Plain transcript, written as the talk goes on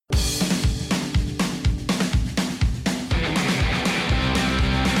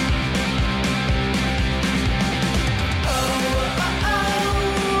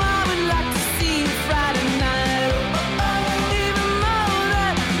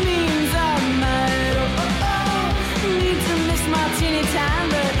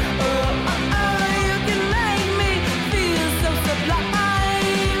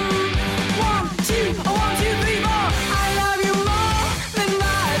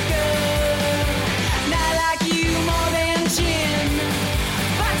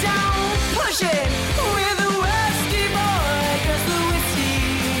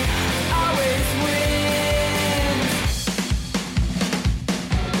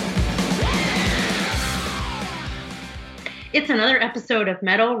It's another episode of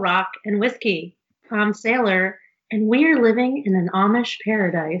Metal, Rock, and Whiskey. I'm Sailor, and we're living in an Amish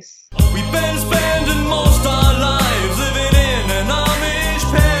paradise. We've been spending most our lives living in an Amish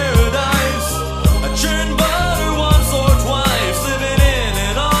paradise. I churn butter once or twice, living in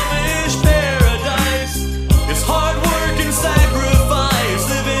an Amish paradise. It's hard work and sacrifice,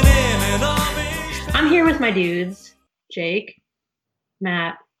 living in an Amish. I'm here with my dudes, Jake,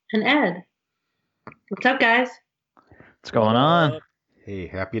 Matt, and Ed. What's up, guys? What's going on? Hey,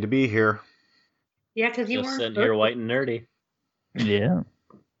 happy to be here. Yeah, because you Just weren't sitting here white and nerdy. Yeah.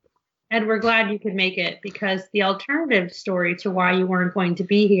 Ed, we're glad you could make it because the alternative story to why you weren't going to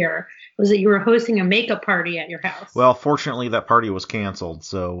be here was that you were hosting a makeup party at your house. Well, fortunately, that party was canceled,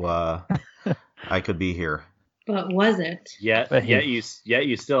 so I could be here. But was it? Yet you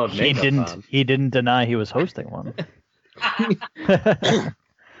still have He makeup on. He didn't deny he was hosting one.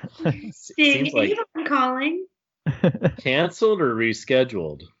 Seems like I'm calling. canceled or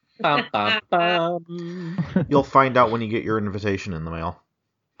rescheduled. Bum, bum, bum. You'll find out when you get your invitation in the mail.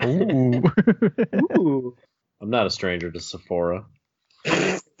 Ooh. Ooh. I'm not a stranger to Sephora.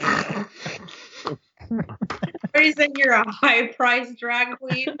 Reason you're a high-priced drag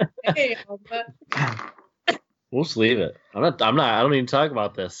queen. Damn. We'll just leave it. I don't even talk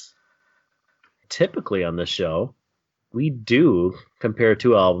about this. Typically on this show, we do compare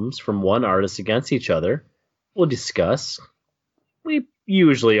two albums from one artist against each other. We'll discuss. We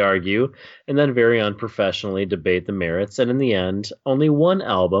usually argue, and then very unprofessionally debate the merits, and in the end, only one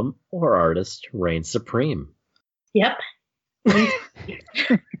album or artist reigns supreme. Yep.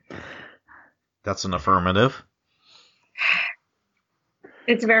 That's an affirmative.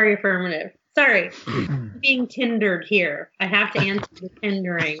 It's very affirmative. Sorry. Being Tindered here. I have to answer the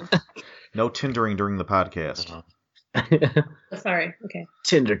Tindering. No Tindering during the podcast. Oh, sorry. Okay.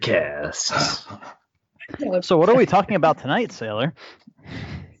 Tindercast. So what are we talking about tonight, Sailor?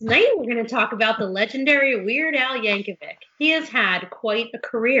 Tonight we're going to talk about the legendary Weird Al Yankovic. He has had quite a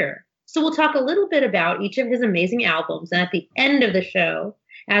career. So we'll talk a little bit about each of his amazing albums. And at the end of the show,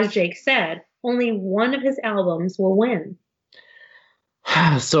 as Jake said, only one of his albums will win.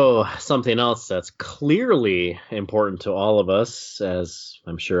 So something else that's clearly important to all of us, as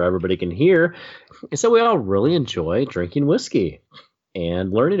I'm sure everybody can hear, is that we all really enjoy drinking whiskey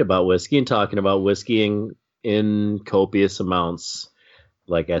and learning about whiskey and talking about whiskey in copious amounts.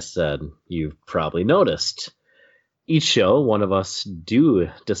 Like I said, you've probably noticed. Each show, one of us do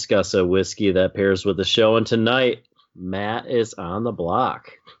discuss a whiskey that pairs with the show, and tonight, Matt is on the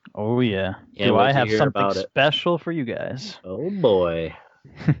block. Oh, yeah. Can't Do wait I to have hear something about it. special for you guys? Oh, boy.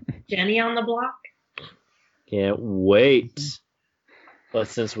 Jenny on the block? Can't wait. But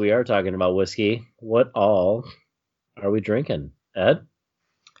since we are talking about whiskey, what all are we drinking? Ed?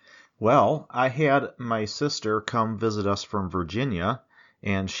 Well, I had my sister come visit us from Virginia,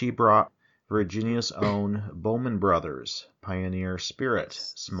 and she brought Virginia's own Bowman Brothers Pioneer Spirit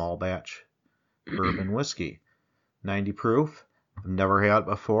small batch bourbon whiskey. 90 proof. I've never had it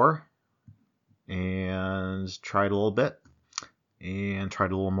before. And tried a little bit. And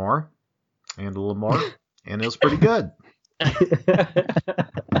tried a little more. And a little more. And it was pretty good.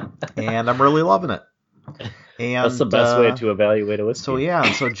 And I'm really loving it. And That's the best way to evaluate a whiskey.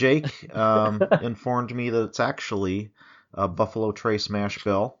 So Jake informed me that it's actually a Buffalo Trace mash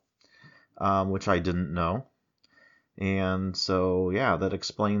bill, which I didn't know. And so, yeah, that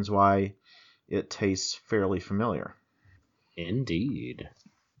explains why it tastes fairly familiar. Indeed.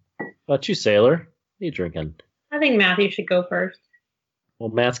 How about you, Sailor? What are you drinking? I think Matthew should go first. Well,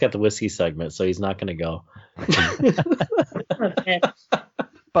 Matt's got the whiskey segment, so he's not going to go. Okay.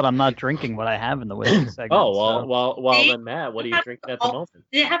 But I'm not drinking what I have in the whiskey segment. Oh, so- well, then, Matt, what are you drinking at the moment?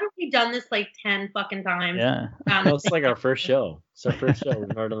 Haven't we done this like 10 fucking times? Yeah. Well, it's like our first show. It's our first show. We've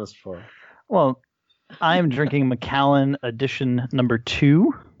never done this before. Well, I'm drinking Macallan Edition number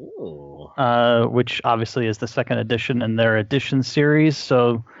 2. Ooh. Which obviously is the second edition in their edition series.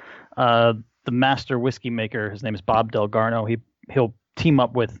 So the master whiskey maker, his name is Bob Del Garno. He'll team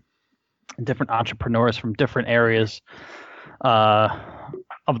up with different entrepreneurs from different areas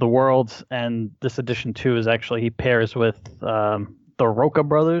of the world. And this edition 2 is actually, he pairs with the Roca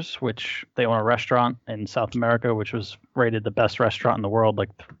Brothers, which they own a restaurant in South America, which was rated the best restaurant in the world like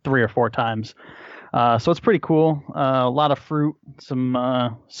 3 or 4 times. So it's pretty cool. A lot of fruit,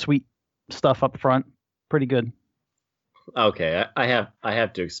 some sweet stuff up front. Pretty good. Okay, I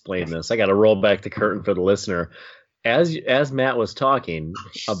have to explain this. I got to roll back the curtain for the listener. As Matt was talking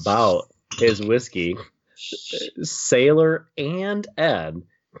about his whiskey, Sailor and Ed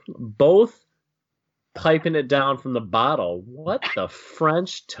both piping it down from the bottle. What the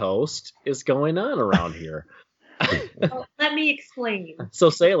French toast is going on around here? Well, let me explain. So,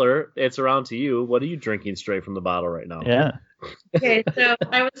 Sailor, it's around to you. What are you drinking straight from the bottle right now? Yeah. Okay, so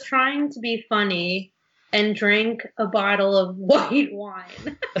I was trying to be funny and drink a bottle of white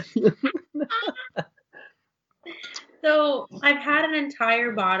wine. So I've had an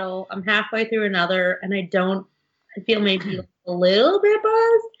entire bottle. I'm halfway through another, and I feel maybe a little bit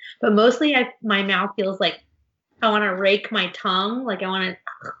buzzed, but mostly my mouth feels like I want to rake my tongue. Like I want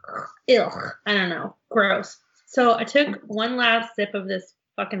to, I don't know, gross. So I took one last sip of this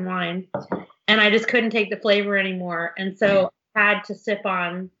fucking wine, and I just couldn't take the flavor anymore. And so I had to sip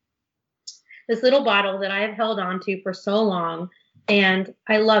on this little bottle that I have held on to for so long, and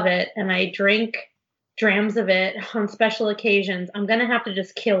I love it. And I drink drams of it on special occasions. I'm gonna have to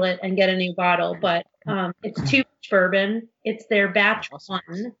just kill it and get a new bottle, but it's 2 bourbon. It's their batch Awesome.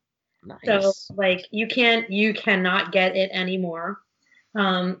 1. Nice. So like you cannot get it anymore.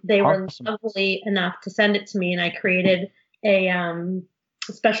 They were Awesome. lovely enough to send it to me, and I created a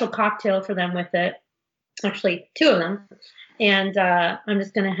special cocktail for them with it. Actually, 2 of them, and I'm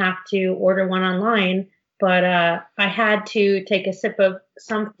just gonna have to order one online. But I had to take a sip of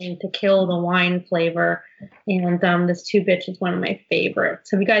something to kill the wine flavor, and this 2 Bitch is one of my favorites.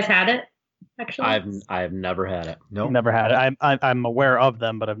 Have you guys had it? Actually, I've never had it. No. Never had it. I'm aware of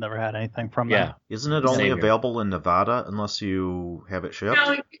them, but I've never had anything from them. Yeah. Isn't it only Same here. available in Nevada unless you have it shipped?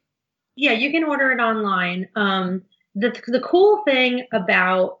 No, yeah, you can order it online. The cool thing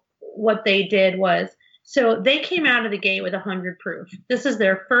about what they did was, so they came out of the gate with 100 proof. This is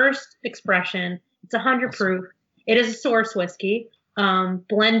their first expression. It's 100 proof. It is a source whiskey,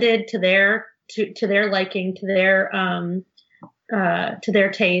 blended to their liking, to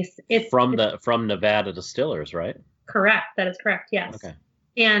their taste. It's From Nevada distillers, right? correct. That is correct. Yes. Okay.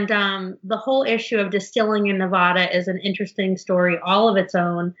 And the whole issue of distilling in Nevada is an interesting story, all of its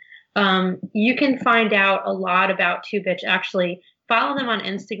own. You can find out a lot about 2 Bitch. Actually, follow them on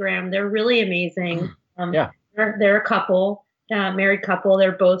Instagram. They're really amazing. Yeah. They're a couple, married couple.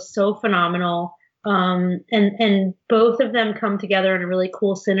 They're both so phenomenal. And both of them come together in a really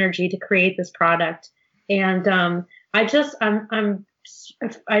cool synergy to create this product. And I don't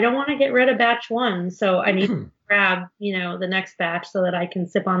want to get rid of batch 1, so I need to grab, the next batch so that I can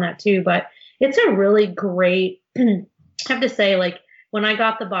sip on that too. But it's a really great, I have to say, like when I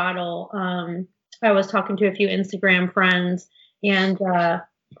got the bottle, I was talking to a few Instagram friends, and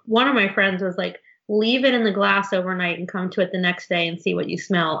one of my friends was like, leave it in the glass overnight and come to it the next day and see what you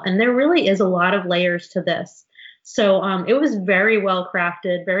smell. And there really is a lot of layers to this. So it was very well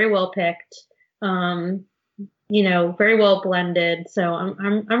crafted, very well picked, very well blended. So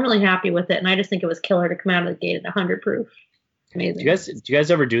I'm really happy with it. And I just think it was killer to come out of the gate at 100 proof. Amazing. Do you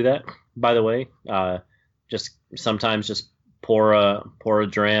guys ever do that, by the way? Just sometimes just pour a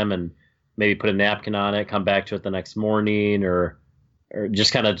dram and maybe put a napkin on it, come back to it the next morning, or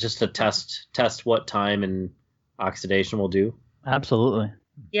just kind of just to test what time and oxidation will do. Absolutely.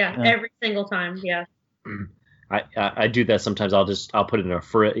 Yeah, Yeah. every single time. Yeah. I do that sometimes. I'll put it in a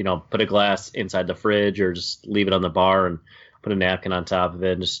put a glass inside the fridge, or just leave it on the bar and put a napkin on top of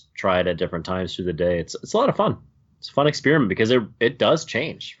it and just try it at different times through the day. It's a lot of fun. It's a fun experiment because it does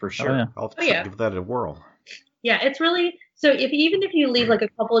change for sure. Oh, yeah. I'll yeah. give that a whirl. Yeah, it's really, so even if you leave like a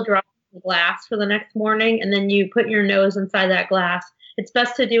couple of drops of glass for the next morning and then you put your nose inside that glass, it's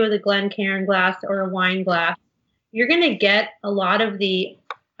best to do with a Glencairn glass or a wine glass. You're going to get a lot of the,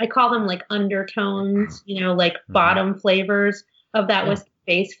 I call them like undertones, like bottom flavors of that whiskey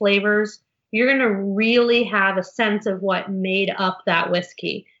base flavors. You're going to really have a sense of what made up that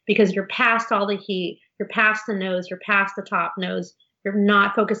whiskey because you're past all the heat, you're past the nose, you're past the top nose. You're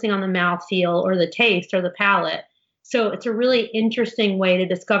not focusing on the mouthfeel or the taste or the palate. So it's a really interesting way to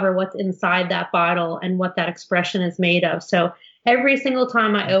discover what's inside that bottle and what that expression is made of. So every single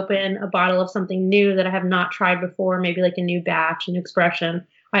time I open a bottle of something new that I have not tried before, maybe like a new batch, a new expression,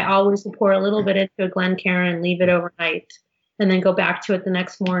 I always pour a little bit into a Glencairn and leave it overnight and then go back to it the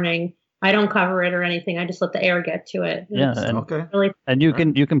next morning. I don't cover it or anything. I just let the air get to it. Yeah, It's and- Okay. really And you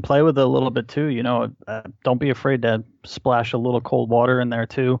can play with it a little bit too. Don't be afraid to splash a little cold water in there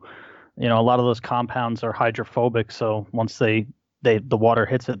too. A lot of those compounds are hydrophobic, so once the water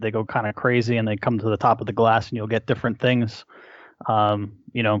hits it, they go kind of crazy and they come to the top of the glass, and you'll get different things. When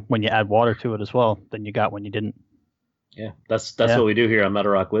you add water to it as well, than you got when you didn't. Yeah, that's Yeah. what we do here on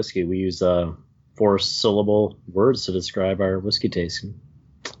Metal Rock Whiskey. We use 4-syllable words to describe our whiskey tasting.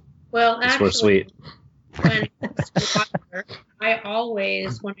 well. It's Actually, we're sweet. when I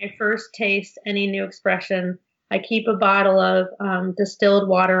always, when I first taste any new expression, I keep a bottle of distilled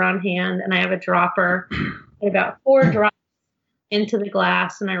water on hand, and I have a dropper, and about 4 drops into the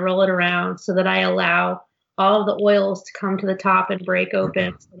glass, and I roll it around so that I allow all of the oils to come to the top and break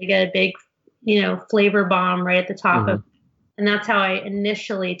open. So you get a big, flavor bomb right at the top of, and that's how I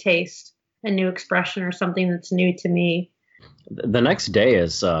initially taste a new expression or something that's new to me. The next day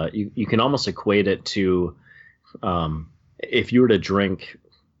is you can almost equate it to if you were to drink,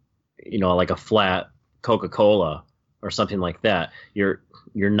 like a flat Coca-Cola or something like that. You're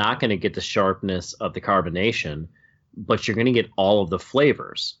not going to get the sharpness of the carbonation, but you're going to get all of the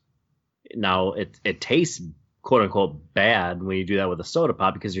flavors. Now it tastes quote unquote bad when you do that with a soda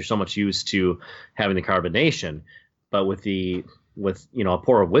pop because you're so much used to having the carbonation. But with a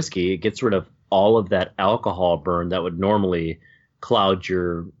pour of whiskey, it gets rid of all of that alcohol burn that would normally cloud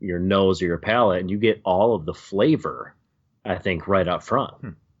your nose or your palate, and you get all of the flavor, I think, right up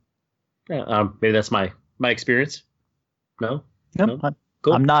front. Yeah, maybe that's my experience. No? Nope. No?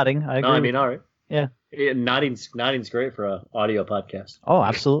 Cool. I'm nodding. I agree. No, I mean, all right. Yeah. Nodding's great for an audio podcast. Oh,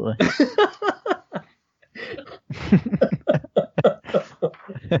 absolutely.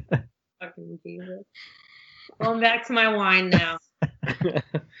 Fucking Jesus. Going back to my wine now.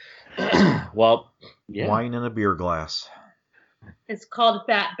 Well, yeah. Wine in a beer glass. It's called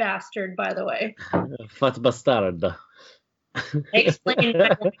Fat Bastard, by the way. Fat bastard. I explained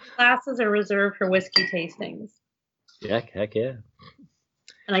my wine glasses are reserved for whiskey tastings. Yeah, heck yeah.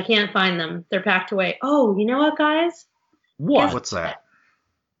 And I can't find them. They're packed away. Oh, you know what, guys? What? What's that?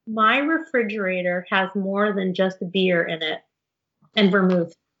 My refrigerator has more than just beer in it and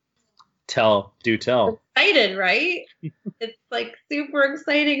vermouth. Do tell. Excited, right? It's like super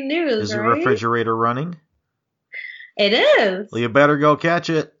exciting news, Is your right? refrigerator running? It is. Well, you better go catch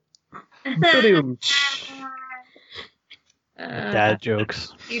it. Dad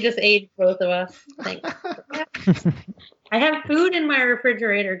jokes. You just aged both of us. Thanks. I have food in my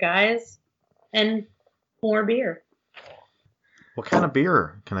refrigerator, guys, and more beer. What kind of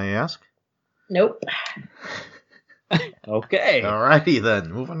beer, can I ask? Nope. Okay. Alrighty then,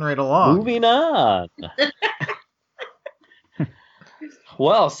 moving right along. Moving on.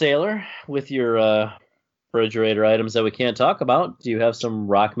 Well, Sailor, with your refrigerator items that we can't talk about, do you have some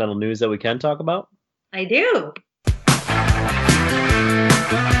rock metal news that we can talk about? I do.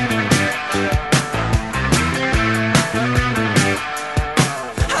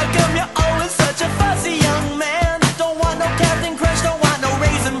 How come you're always such a fussy young man? Don't want no Captain Crunch, don't want no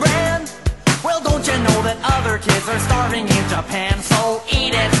Raisin Bran. Well, don't you know that other kids are starving in Japan? So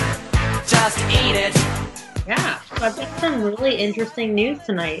eat it, just eat it. Yeah, so I've got some really interesting news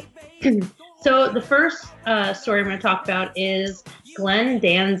tonight. So the first story I'm going to talk about is Glenn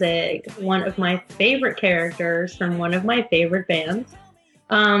Danzig, one of my favorite characters from one of my favorite bands.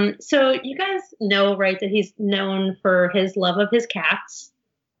 So you guys know, right, that he's known for his love of his cats.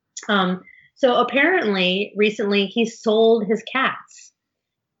 So apparently, recently, he sold his cats.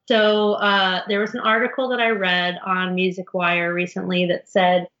 So there was an article that I read on Music Wire recently that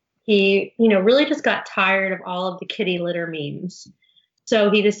said he, really just got tired of all of the kitty litter memes. So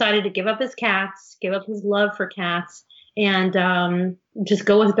he decided to give up his cats, give up his love for cats, and just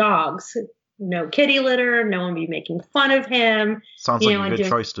go with dogs. No kitty litter, no one be making fun of him. Sounds like a good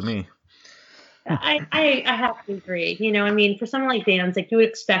choice to me. I have to agree. For someone like Danzig, you would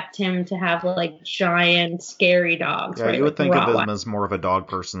expect him to have like giant, scary dogs. Yeah, right? you would think of Rottweiler. him as more of a dog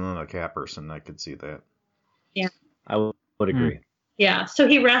person than a cat person. I could see that. Yeah. I would agree. Yeah, so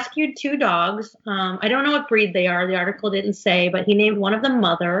he rescued 2 dogs. I don't know what breed they are. The article didn't say, but he named one of them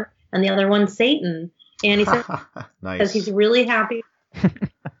Mother and the other one Satan. And he said Nice. because he's really happy.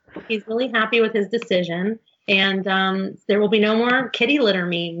 He's really happy with his decision, and there will be no more kitty litter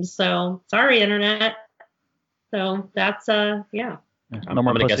memes. So sorry, internet. So that's yeah. No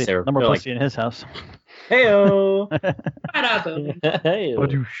more gonna guess pussy. they're- No more they're like- pussy in his house. Heyo. Bada boom. Heyo.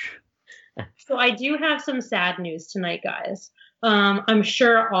 Badoosh. So I do have some sad news tonight, guys. I'm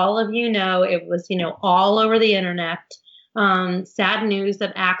sure all of you know it was, all over the internet. Sad news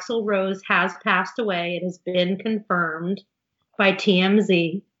that Axl Rose has passed away. It has been confirmed by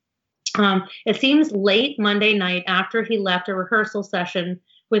TMZ. It seems late Monday night after he left a rehearsal session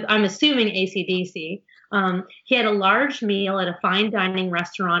with, I'm assuming, AC/DC. He had a large meal at a fine dining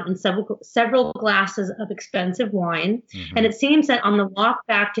restaurant and several glasses of expensive wine. Mhm. And it seems that on the walk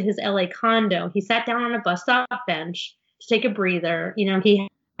back to his LA condo, he sat down on a bus stop bench to take a breather. He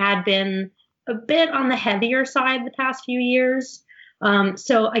had been a bit on the heavier side the past few years.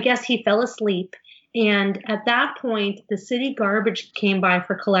 So I guess he fell asleep. And at that point, the city garbage came by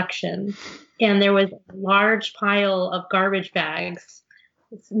for collection. And there was a large pile of garbage bags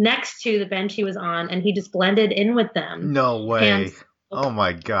next to the bench he was on, and he just blended in with them. No way. And- Oh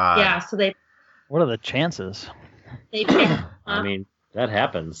my god. Yeah, so they What are the chances? picked him I up. mean, that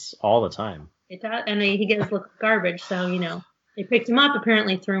happens all the time. And he gets look garbage. So, they picked him up,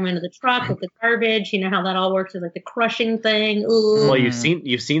 apparently threw him into the truck with the garbage. You know how that all works is like the crushing thing. Ooh. Well, you've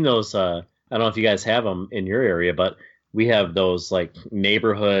seen those. I don't know if you guys have them in your area, but we have those like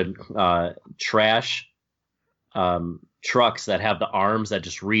neighborhood trash trucks that have the arms that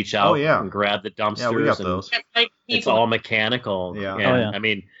just reach out and grab the dumpsters. Yeah, we got those. It's all mechanical. Yeah. And, I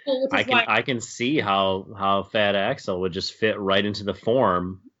mean, I can see how Fat Axel would just fit right into the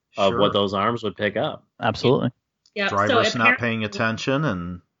form of what those arms would pick up. Absolutely. Yeah. Driver's not paying attention,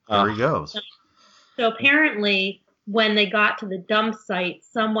 and there he goes. So apparently, when they got to the dump site,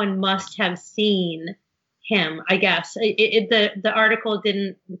 someone must have seen him, I guess. The article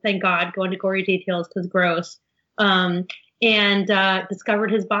didn't, thank God, go into gory details because gross. And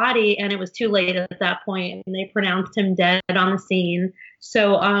discovered his body, and it was too late at that point, and they pronounced him dead on the scene.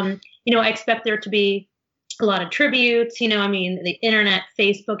 So, I expect there to be a lot of tributes. The internet,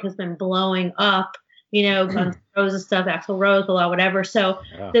 Facebook has been blowing up. Guns N' Roses stuff, Axl Rose, a lot, whatever. So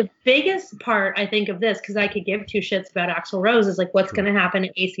the biggest part, I think, of this, because I could give two shits about Axl Rose, is like what's going to happen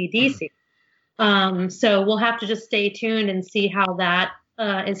at AC/DC. So we'll have to just stay tuned and see how that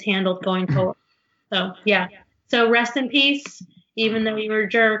is handled going forward. So, yeah. So rest in peace, even though you were a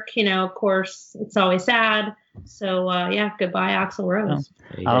jerk. Of course, it's always sad. So, goodbye, Axl Rose.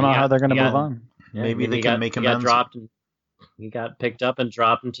 I don't know how they're going to move on. Yeah, maybe they can make amends. He got picked up and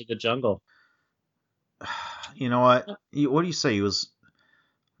dropped into the jungle. You know what? What do you say? He was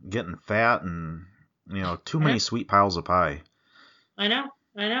getting fat and, too many sweet piles of pie. I know.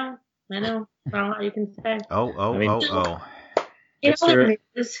 I don't know what you can say. In other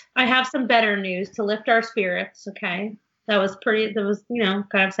news, I have some better news to lift our spirits, okay? That was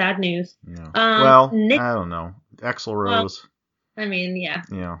kind of sad news. Yeah. I don't know. Axl Rose. Well, yeah.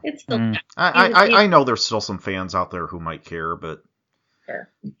 Yeah. It's still sad. I know there's still some fans out there who might care, but sure.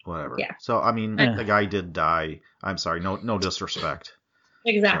 Whatever. Yeah. So, the guy did die. I'm sorry. No disrespect.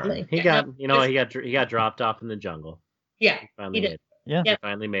 Exactly. He got dropped off in the jungle. Yeah. He did. Yeah. He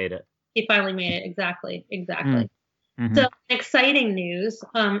finally made it. Exactly. So, exciting news.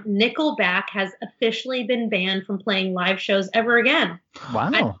 Nickelback has officially been banned from playing live shows ever again.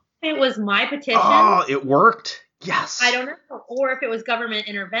 Wow. It was my petition. Oh, it worked? Yes. I don't know. Or if it was government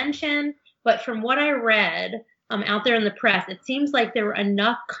intervention. But from what I read out there in the press, it seems like there were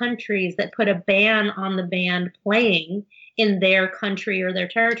enough countries that put a ban on the band playing in their country or their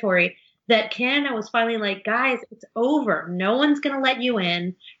territory that Canada was finally like, guys, it's over. No one's going to let you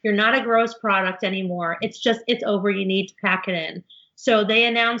in. You're not a gross product anymore. It's over. You need to pack it in. So they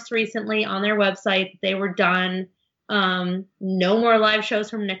announced recently on their website they were done. No more live shows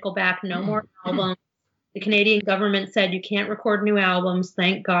from Nickelback. No more albums. The Canadian government said you can't record new albums.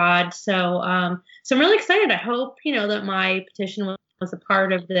 Thank God. So I'm really excited. I hope, that my petition was a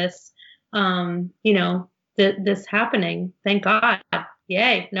part of this, this happening. Thank God.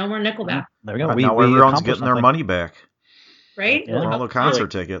 Yay. No more Nickelback. There we go. Now everyone's getting their money back. Right? Yeah. All the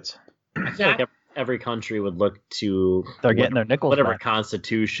concert tickets. I feel like every country would look to they're getting their nickels whatever back.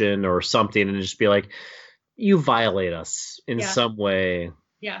 Constitution or something and just be like, you violate us in some way.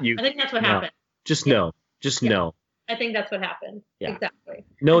 Yeah. I think that's what happened. Just know. No. I think that's what happened. Yeah. Exactly.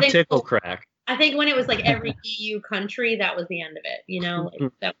 No tickle crack. I think when it was like every EU country, that was the end of it.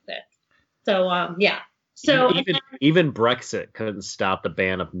 That was it. So, yeah. So even Brexit couldn't stop the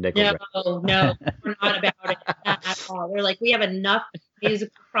ban of Nickelback. No, we're not about it at all. They're like, we have enough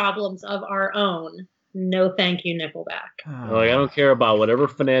musical problems of our own. No, thank you, Nickelback. Like, I don't care about whatever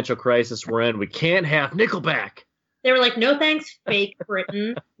financial crisis we're in. We can't have Nickelback. They were like, no thanks, fake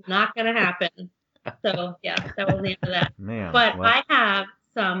Britain. Not gonna happen. So yeah, that was the end of that. Man, but I have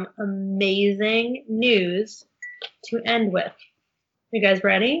some amazing news to end with. You guys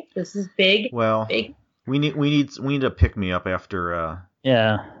ready? This is big. Well, big. We need to pick me up after the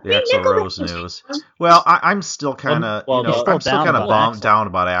Axl Rose news. Well, I'm still kind of I'm still kind of bummed down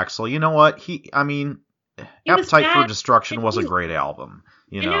about Axl. You know what? Appetite for Destruction was a great album.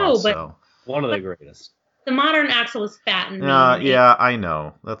 But one of the greatest. The modern Axl was fat and mean. Yeah, I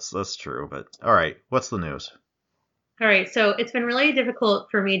know. That's true. But all right, what's the news? All right, so it's been really difficult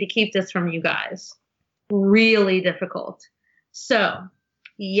for me to keep this from you guys. Really difficult. So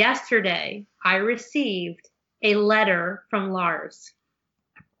yesterday, I received a letter from Lars.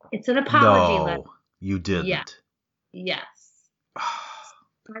 It's an apology letter. No, you didn't. Yeah. Yes.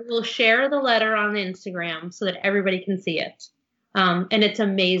 I will share the letter on Instagram so that everybody can see it. And it's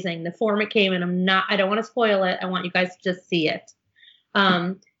amazing. The form it came in, I don't want to spoil it. I want you guys to just see it.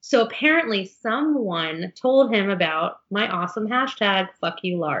 So apparently someone told him about my awesome hashtag, fuck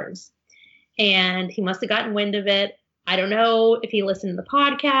you, Lars. And he must have gotten wind of it. I don't know if he listened to the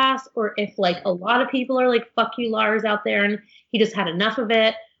podcast or if like a lot of people are like, fuck you, Lars, out there, and he just had enough of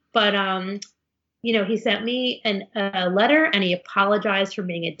it. But, he sent me a letter and he apologized for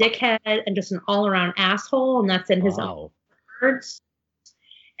being a dickhead and just an all around asshole. And that's in his own words.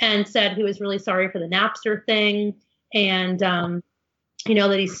 And said he was really sorry for the Napster thing. And,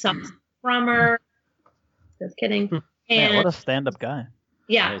 that he sucks from her. Just kidding. And what a stand-up guy.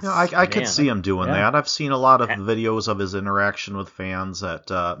 Yeah. I could see him doing that. I've seen a lot of videos of his interaction with fans at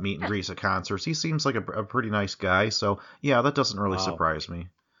meet and greets at concerts. He seems like a pretty nice guy. So, yeah, that doesn't really surprise me.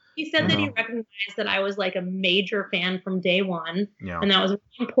 He said that he recognized that I was like a major fan from day one. Yeah. And that was really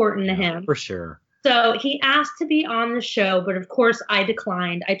important to him. For sure. So he asked to be on the show, but of course I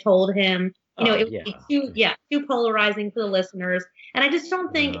declined. I told him, it would be too polarizing for the listeners. And I just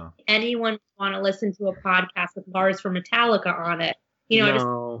don't think anyone would want to listen to a podcast with Lars from Metallica on it. We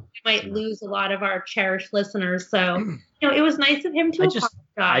might lose a lot of our cherished listeners. So, it was nice of him to apologize.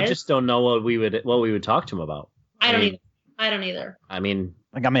 I just don't know what we would talk to him about. I don't either. I mean,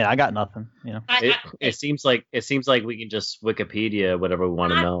 I got nothing. It seems like we can just Wikipedia whatever we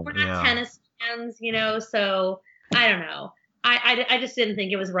want to know. We're not tennis fans, so I don't know. I just didn't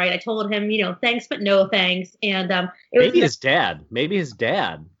think it was right. I told him, thanks but no thanks, and maybe his dad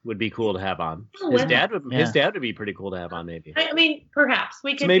would be cool to have on. His dad would be pretty cool to have on. Maybe. I mean, perhaps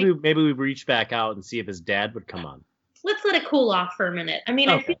we could. So maybe we reach back out and see if his dad would come on. Let's let it cool off for a minute. I mean,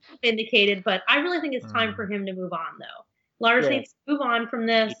 I feel vindicated, but I really think it's time for him to move on, though. Lars needs to move on from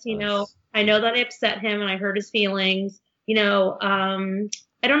this. I know that I upset him and I hurt his feelings. I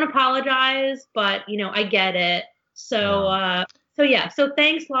don't apologize, but I get it. So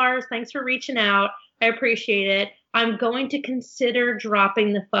thanks, Lars. Thanks for reaching out. I appreciate it. I'm going to consider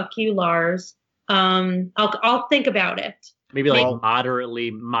dropping the fuck you, Lars. I'll think about it. Maybe like moderately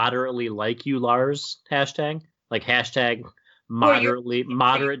like you, Lars. Hashtag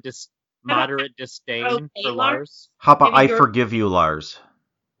moderate disdain for Lars. How about I forgive you, Lars?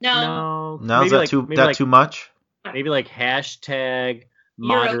 No. No, is that too much? Maybe like hashtag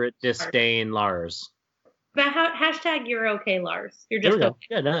moderate disdain, Lars. But hashtag you're okay, Lars. You're just okay.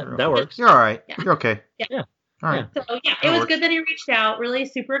 Yeah, that works. You're all right. Yeah. You're okay. Yeah. All right. So it was good that he reached out. Really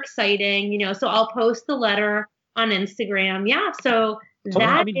super exciting. So I'll post the letter on Instagram. Yeah. So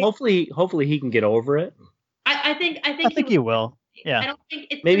hopefully he can get over it. I think he will. Yeah. I don't think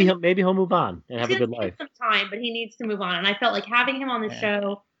it's maybe he'll move on and have a good life. Some time, but he needs to move on. And I felt like having him on the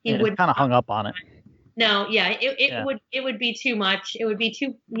show, he would kind of hung up on it. No, it would be too much. It would be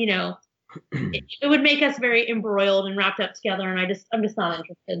too, it would make us very embroiled and wrapped up together, and I'm just not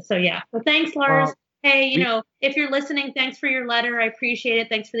interested. So yeah. Well, thanks, Lars. Hey, if you're listening, thanks for your letter. I appreciate it.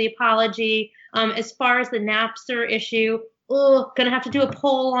 Thanks for the apology. As far as the Napster issue, gonna have to do a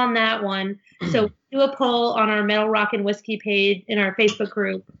poll on that one. So do a poll on our Metal Rock and Whiskey page in our Facebook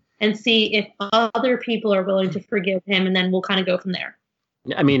group and see if other people are willing to forgive him, and then we'll kind of go from there.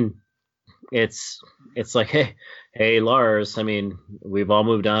 I mean, it's like, hey, Lars. I mean, we've all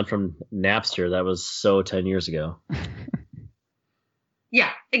moved on from Napster. That was 10 years ago.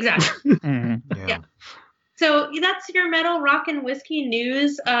 Yeah, exactly. Mm-hmm. Yeah. So that's your Metal Rock and Whiskey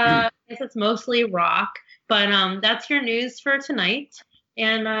news. I guess it's mostly rock, but that's your news for tonight.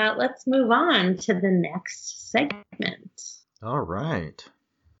 And let's move on to the next segment. All right.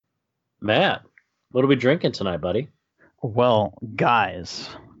 Matt, what are we drinking tonight, buddy? Well, guys,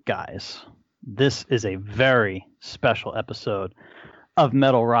 this is a very special episode of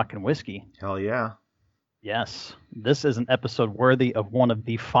Metal Rock and Whiskey. Hell yeah. Yes, this is an episode worthy of one of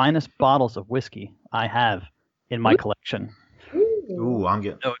the finest bottles of whiskey I have in my collection. Ooh, I'm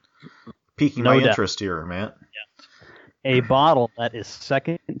getting piquing my interest here, Matt. Yes. A bottle that is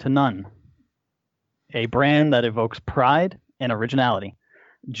second to none. A brand that evokes pride and originality,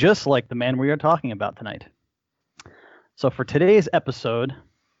 just like the man we are talking about tonight. So for today's episode,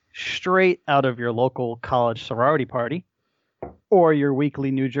 straight out of your local college sorority party, or your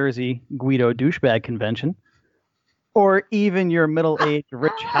weekly New Jersey Guido douchebag convention, or even your middle-aged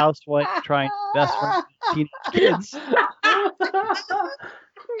rich housewife trying to best friend teenage kids,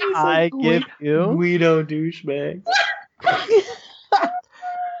 I give you Guido douchebag. A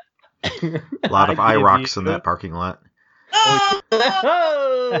lot of IROCs in that parking lot.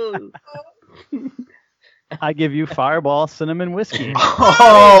 I give you Fireball Cinnamon Whiskey.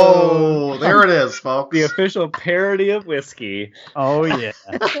 Oh, there it is, folks. The official parody of whiskey. Oh, yeah.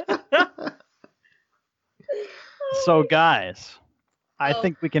 So, guys, I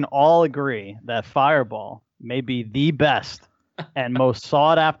think we can all agree that Fireball may be the best and most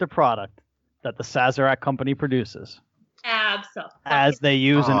sought-after product that the Sazerac company produces. Absolutely. As they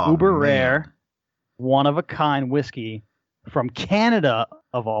use an uber rare one-of-a-kind whiskey from Canada,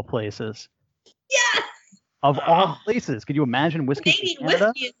 of all places. Yes! Of all places. Could you imagine whiskey Canadian from Canada?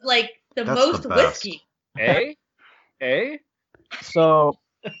 whiskey is like the That's most the best. whiskey. Eh? So,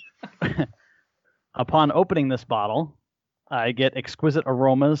 upon opening this bottle, I get exquisite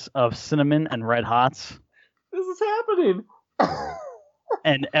aromas of cinnamon and red hots, This is happening.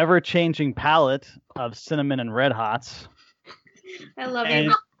 an ever-changing palette of cinnamon and red hots, I love and,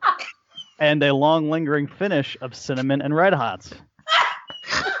 you. and a long lingering finish of cinnamon and red hots.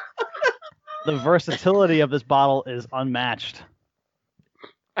 The versatility of this bottle is unmatched.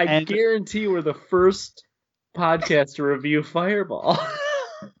 I And- guarantee we're the first podcast to review Fireball.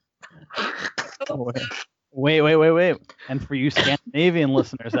 Wait. And for you Scandinavian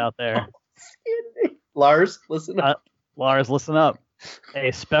listeners out there, Lars, listen up. Lars, listen up.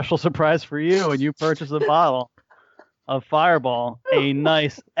 A special surprise for you when you purchase a bottle of Fireball, a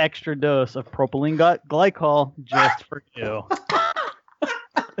nice extra dose of propylene glycol just for you.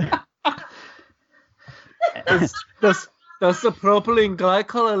 That's the propylene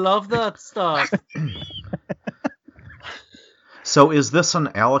glycol. I love that stuff. So is this an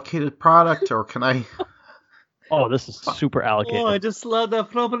allocated product, or can I? Oh, this is super allocated. Oh, I just love that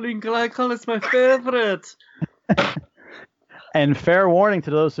propylene glycol. It's my favorite. And fair warning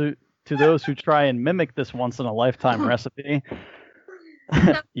to those who try and mimic this once in a lifetime recipe,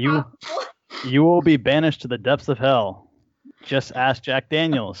 you will be banished to the depths of hell. Just ask Jack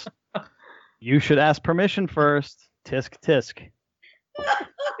Daniels. You should ask permission first. Tisk tisk.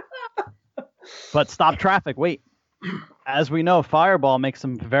 But stop traffic. Wait. As we know, Fireball makes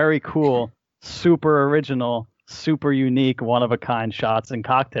some very cool, super original, super unique, one-of-a-kind shots and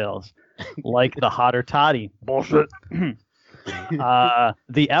cocktails, like the Hotter Toddy. Bullshit. The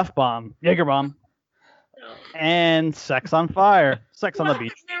F-Bomb, Jaeger Bomb, and Sex on Fire, Sex on the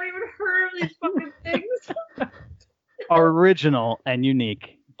Beach. I've never even heard of these fucking things. Original and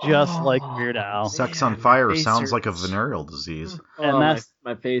unique, just like Weird Al. Sex Man, on Fire my face sounds like a hurts. venereal disease. And Oh, that's-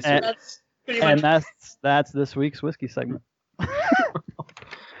 my face and- hurts. That's pretty much. And that's this week's whiskey segment.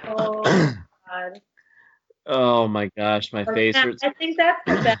 Oh, God. Oh my gosh, my face Yeah, hurts. I think that's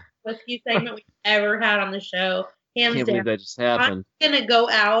the best whiskey segment we've ever had on the show. I Hands can't down. believe that just happened. I'm gonna go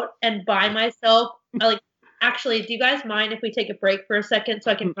out and buy myself. Actually, do you guys mind if we take a break for a second so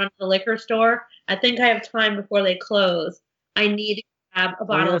I can run to the liquor store? I think I have time before they close. I need to grab a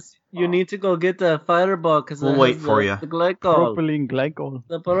bottle. Yes, you need to go get the Fireball because We'll wait for you. The glycol. Propylene glycol.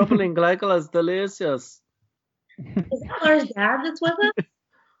 The propylene glycol is delicious. Is that Lars' dad that's with us?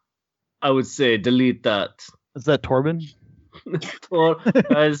 I would say delete that. Is that Torben? Or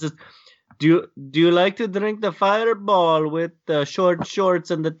it's just, do you like to drink the Fireball with the short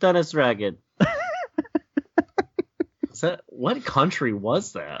shorts and the tennis racket? What country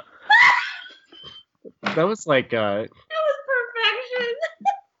was that? That was like That was perfection.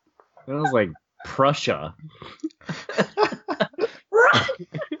 that was like Prussia.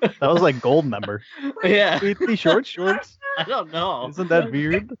 That was like gold member. Yeah, The short shorts. I don't know. Isn't that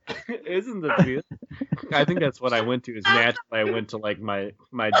weird? Isn't that weird? I think that's what I went to. Is naturally I went to like my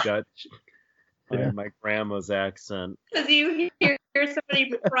Dutch, Yeah. my grandma's accent. Because you hear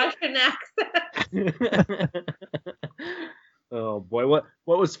somebody Russian accent. Oh boy, what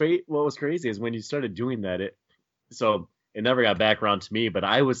was crazy is when you started doing that. It never got back around to me, but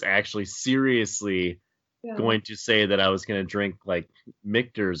I was actually seriously going to say that I was going to drink like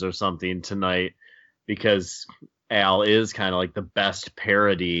Michter's or something tonight because Al is kind of like the best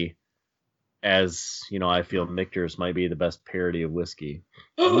parody. As you know, I feel Michter's might be the best parody of whiskey.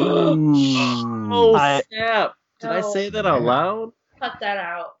 Oh I- snap! Did I say that out loud? Cut that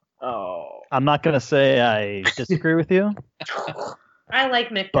out. Oh. I'm not gonna say I disagree with you, I like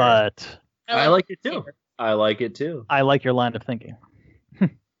Mick. but I like it too. I like it too. I like your line of thinking.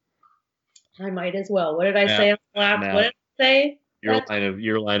 I might as well. What did I Matt, say on the last? Matt. What did I say?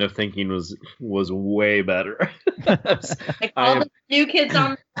 Your line of thinking was way better. I I called am- the new kids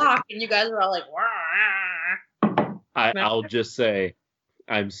on the block, and you guys were all like, "Wah." I'll just say,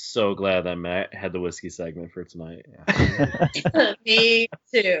 I'm so glad that Matt had the whiskey segment for tonight. Me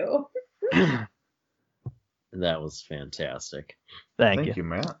too. That was fantastic. Thank you.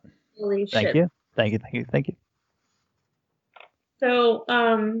 Matt. Holy Thank shit. you. Thank you. So,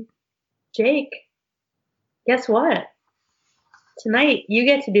 Jake, guess what? Tonight you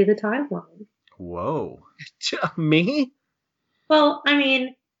get to do the timeline. Whoa. Me? Well, I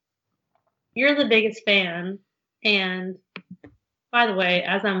mean, you're the biggest fan, and by the way,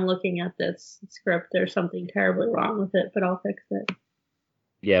 as I'm looking at this script, there's something terribly wrong with it, but I'll fix it.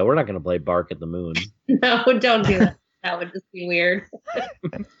 Yeah, we're not gonna play Bark at the Moon. No, don't do that. That would just be weird.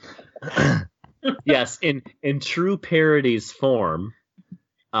 Yes, in true parody's form,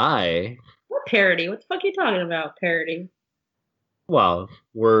 What parody? What the fuck are you talking about, parody? well,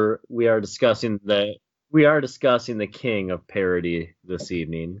 we are discussing the king of parody this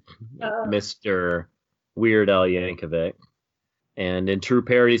evening, Uh, Mr. Weird Al Yankovic. And in true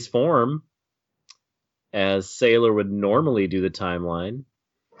parody's form, as Sailor would normally do the timeline,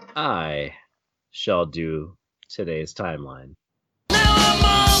 I shall do today's timeline. Now I'm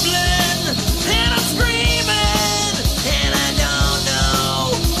mumbling and I'm screaming and I don't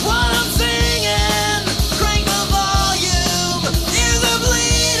know what I'm singing. Crank the volume, ears are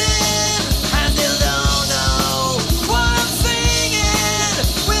bleeding. I still don't know what I'm singing.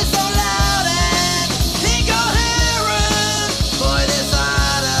 We're so loud and incoherent. Boy, this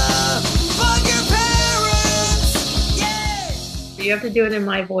oughta fuck your parents. Yeah. you have to do it in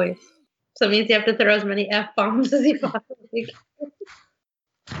my voice. So it means you have to throw as many F-bombs as you possibly can.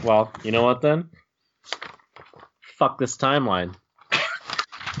 Well, you know what then? Fuck this timeline.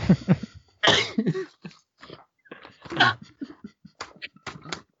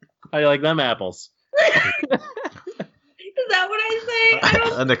 How you like them apples? Is that what I say? I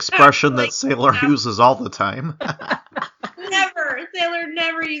don't An expression like that Sailor that. uses all the time. never. Sailor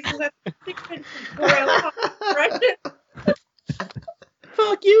never uses that stupid gorilla expression.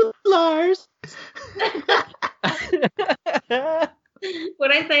 Fuck you, Lars.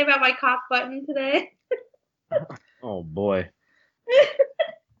 What I say about my cock button today? Oh boy.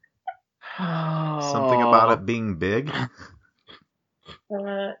 Something about it being big.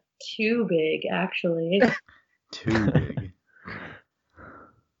 Too big, actually. Too big.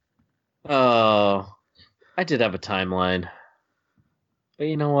 Oh, I did have a timeline. But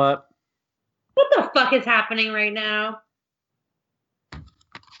you know what? What the fuck is happening right now?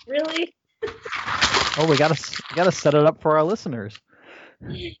 Really? Oh, we gotta set it up for our listeners.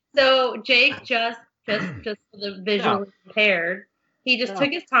 So Jake just for the visually impaired, he just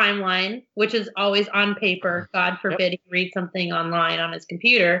took his timeline, which is always on paper. God forbid he reads something online on his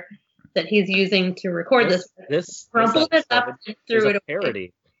computer that he's using to record this. Crumpled it up and is threw a it away.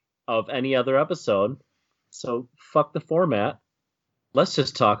 parody of any other episode. So fuck the format. Let's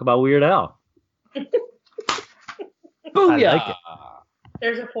just talk about Weird Al. Booyah! like it.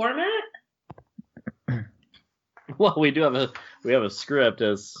 There's a format? Well, we have a script,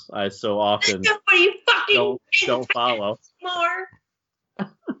 as I so often Nobody fucking don't follow. more.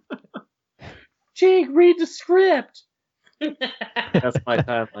 Jake, read the script. That's my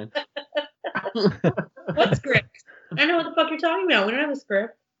timeline. What script? I don't know what the fuck you're talking about. We don't have a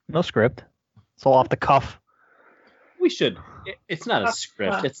script. No script. It's all off the cuff. We should. It's not a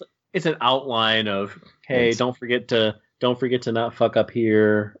script. It's an outline of, hey, don't forget to not fuck up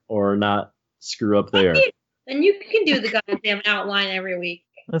here or not screw up there. And you can do the goddamn outline every week.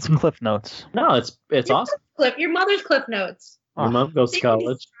 That's Cliff Notes. No, it's awesome. Your mother's Cliff Notes. My mom goes to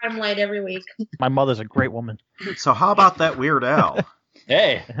college. Timeline every week. My mother's a great woman. So how about that Weird Al?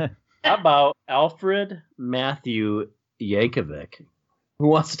 Hey, how about Alfred Matthew Yankovic? Who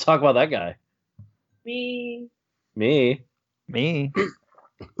wants to talk about that guy? Me. Me. Me.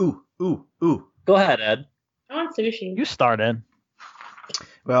 Ooh. Go ahead, Ed. I want sushi. You start in.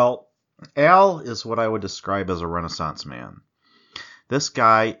 Well, Al is what I would describe as a Renaissance man. This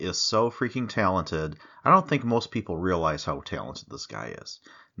guy is so freaking talented. I don't think most people realize how talented this guy is.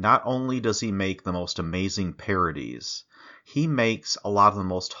 Not only does he make the most amazing parodies, he makes a lot of the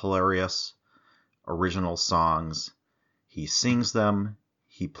most hilarious original songs. He sings them,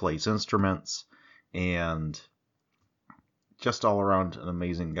 he plays instruments, and just all around an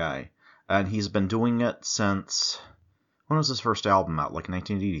amazing guy. And he's been doing it since... When was his first album out? Like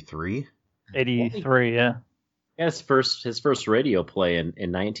 1983? 83, yeah. Yeah, his first radio play in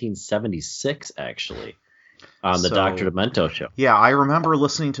 1976, actually, on the So- Dr. Demento show. Yeah, I remember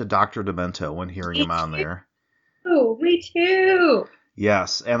listening to Dr. Demento when hearing him on there. Oh, me too.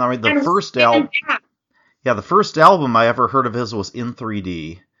 Yes, and I mean the And first Stan album. Jack. Yeah, the first album I ever heard of his was In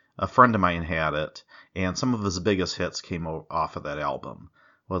 3D. A friend of mine had it, and some of his biggest hits came off of that album.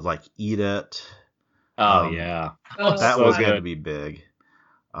 Was like Eat It. Oh, yeah. Oh, That so was good. going to be big.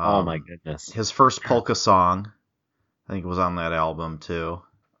 Oh, my goodness. His first polka song, I think, was on that album too.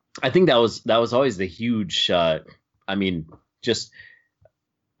 I think that was always the huge, okay,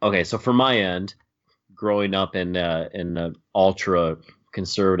 so for my end, growing up in an ultra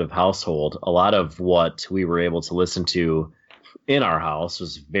conservative household, a lot of what we were able to listen to in our house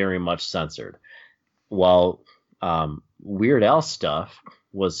was very much censored. While Weird Al stuff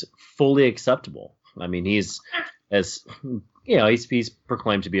was fully acceptable. I mean, he's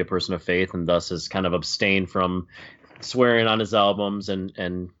proclaimed to be a person of faith and thus has kind of abstained from swearing on his albums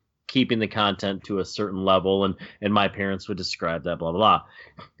and keeping the content to a certain level, and my parents would describe that, blah, blah, blah.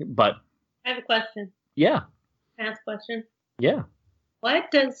 But I have a question. yeah, Can I ask a question? yeah.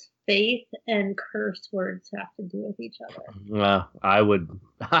 What does faith and curse words have to do with each other? Well, I would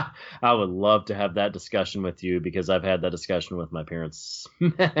love to have that discussion with you, because I've had that discussion with my parents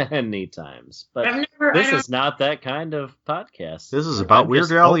many times. But this is not that kind of podcast. This is about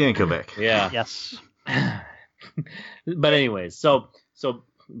Weird Al Yankovic. Yeah. Yes. But anyways, so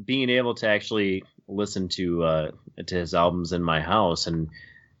being able to actually listen to his albums in my house, and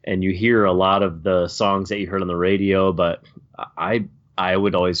you hear a lot of the songs that you heard on the radio, but I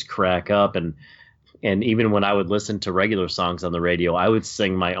would always crack up, and even when I would listen to regular songs on the radio, I would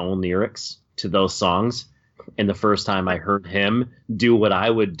sing my own lyrics to those songs. And the first time I heard him do what I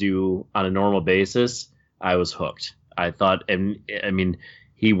would do on a normal basis, I was hooked. I thought, and I mean,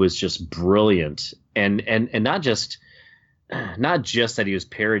 he was just brilliant, and not just that he was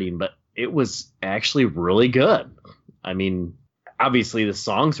parodying, but it was actually really good. I mean, obviously the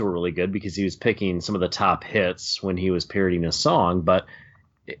songs were really good because he was picking some of the top hits when he was parodying a song, but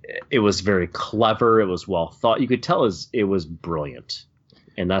it was very clever. It was well thought. You could tell it was brilliant.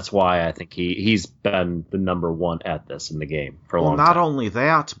 And that's why I think he's been the number one at this in the game for a long time. Well, not only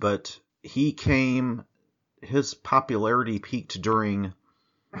that, but his popularity peaked during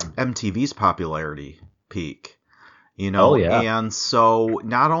MTV's popularity peak. Oh, yeah. And so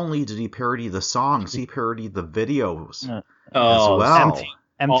not only did he parody the songs, he parodied the videos as Oh, well.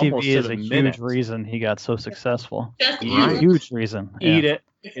 MTV Almost is to a the huge minute. reason he got so successful. Just Right. Huge reason. Eat Yeah.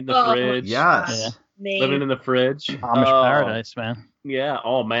 it in the fridge. Yes. Yeah. Living in the fridge. Amish Oh, Paradise, man. Yeah.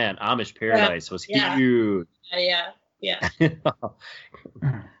 Oh, man. Amish Paradise was Yeah. huge. Yeah.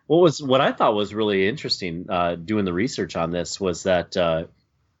 What I thought was really interesting doing the research on this was that,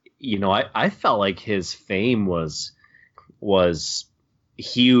 I felt like his fame was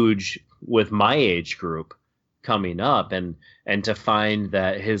huge with my age group coming up, and to find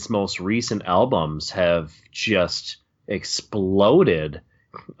that his most recent albums have just exploded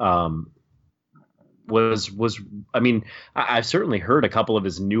was I mean, I've certainly heard a couple of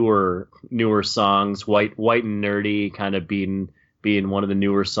his newer songs, White and Nerdy kind of being one of the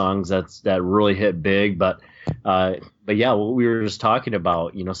newer songs that really hit big, but yeah, what we were just talking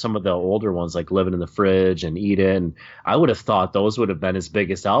about, some of the older ones like Living in the Fridge and Eat It, and I would have thought those would have been his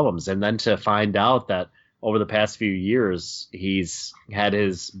biggest albums, and then to find out that over the past few years he's had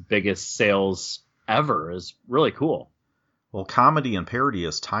his biggest sales ever is really cool. Well, comedy and parody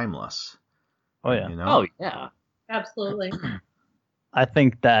is timeless. Oh, yeah. Oh yeah. Absolutely. I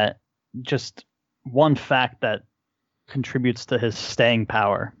think that just one fact that contributes to his staying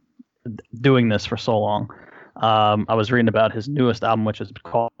power doing this for so long. I was reading about his newest album, which is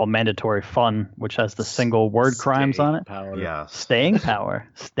called Mandatory Fun, which has the single word crimes on it. Power. Yes. Staying power.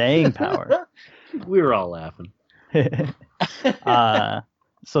 Staying power. We were all laughing.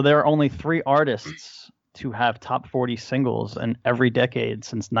 So there are only 3 artists to have top 40 singles in every decade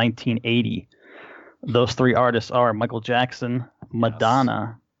since 1980. Those 3 artists are Michael Jackson,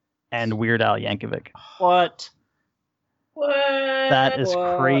 Madonna, and Weird Al Yankovic. What? That is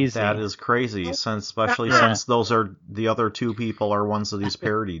crazy. That is crazy, especially Yeah. since those are the other 2 people are ones that he's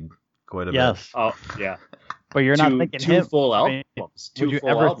parodied quite a bit. Yes, Oh yeah. but you're not thinking two him. full I mean, albums.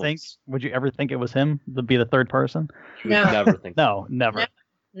 Would you ever think it was him to be the third person? You would No. never think. No, never.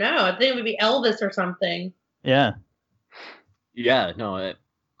 No, I think it would be Elvis or something. Yeah. Yeah, no,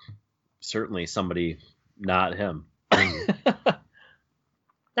 certainly somebody not him.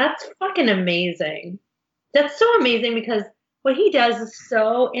 That's fucking amazing. That's so amazing because what he does is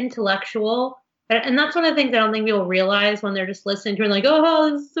so intellectual. And that's one of the things I don't think people realize when they're just listening to it, like,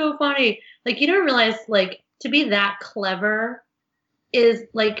 oh, this is so funny. Like, you don't realize, like, to be that clever is,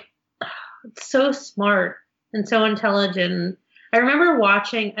 like, it's so smart and so intelligent. I remember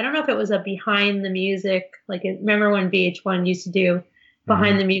watching, I don't know if it was a Behind the Music, like, remember when VH1 used to do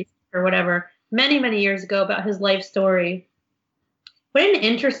Behind the Music or whatever, many, many years ago about his life story. What an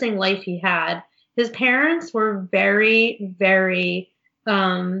interesting life he had. His parents were very, very,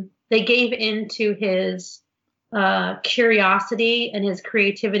 they gave into his curiosity and his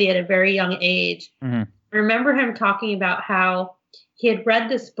creativity at a very young age. Mm-hmm. I remember him talking about how he had read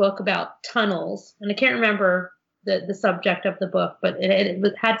this book about tunnels, and I can't remember the subject of the book, but it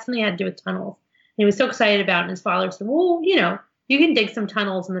had something had to do with tunnels. And he was so excited about it, and his father said, well, you can dig some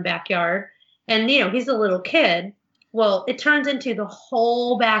tunnels in the backyard. And, he's a little kid. Well, it turns into the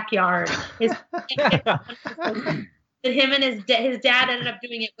whole backyard. And him and his dad ended up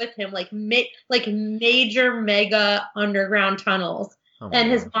doing it with him, like major mega underground tunnels. Oh, and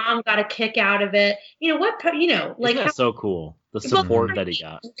his God. mom got a kick out of it. Isn't that so cool? the Well, support that he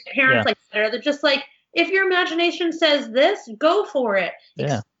got. parents Yeah. like that, they're just like, if your imagination says this, go for it.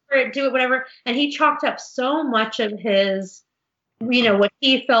 Yeah. Explore it, do it, whatever. And he chalked up so much of his, what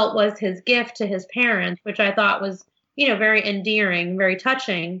he felt was his gift to his parents, which I thought was, very endearing, very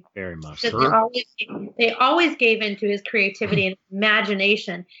touching. Very much. Because they always gave into his creativity and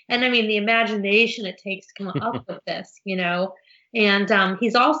imagination. And I mean, the imagination it takes to come up with this, And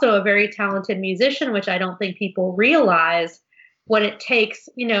he's also a very talented musician, which I don't think people realize what it takes,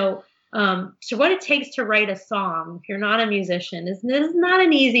 so what it takes to write a song. If you're not a musician, is not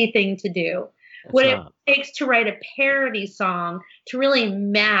an easy thing to do. What it takes to write a parody song to really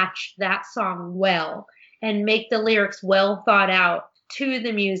match that song well and make the lyrics well thought out to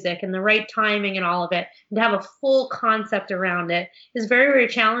the music and the right timing and all of it, and to have a full concept around it is very, very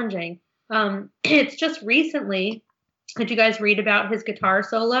challenging. It's just recently, did you guys read about his guitar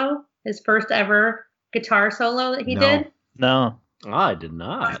solo, his first ever guitar solo that he did? No. I did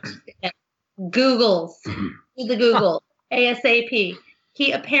not. Googles. Do the Google. ASAP.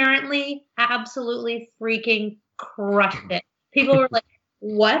 He apparently absolutely freaking crushed it. People were like,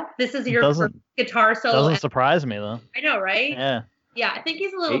 what? This is your first guitar solo? Doesn't surprise me, though. I know, right? Yeah. Yeah, I think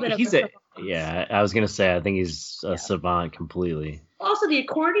he's a little bit of He's a yeah, I was going to say, I think he's a savant completely. Also, the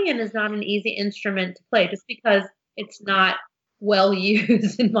accordion is not an easy instrument to play just because it's not well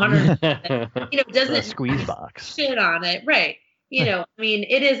used in modern it doesn't a squeeze box shit on it, right? I mean,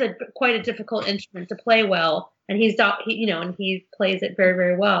 it is quite a difficult instrument to play well, and he plays it very,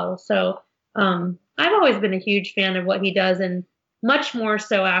 very well. So I've always been a huge fan of what he does, and much more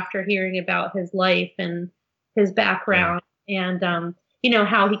so after hearing about his life and his background and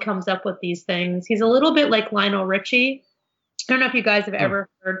how he comes up with these things. He's a little bit like Lionel Richie. I don't know if you guys have ever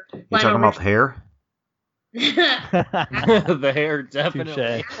heard. You're talking about the hair? The hair, definitely.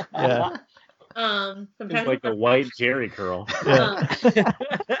 Touché. Yeah. Sometimes It's like the white Jerry curl.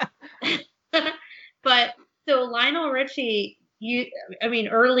 But so Lionel Richie,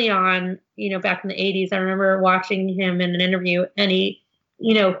 early on, back in the 80s, I remember watching him in an interview, and he,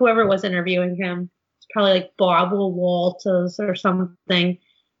 whoever was interviewing him, it's probably like Bob Walters or something.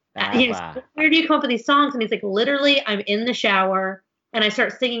 He's like, where do you come up with these songs? And he's like, literally, I'm in the shower and I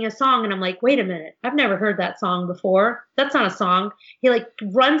start singing a song, and I'm like, wait a minute, I've never heard that song before. That's not a song. He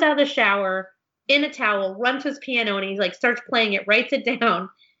runs out of the shower in a towel, runs to his piano, and he starts playing it, writes it down,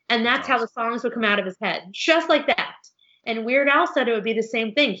 and that's how the songs would come out of his head, just like that. And Weird Al said it would be the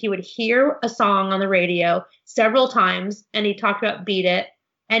same thing. He would hear a song on the radio several times, and he talked about Beat It,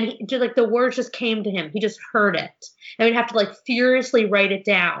 and he just the words just came to him. He just heard it, and we'd have to furiously write it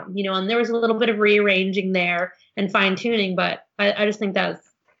down, and there was a little bit of rearranging there and fine tuning, but I just think that's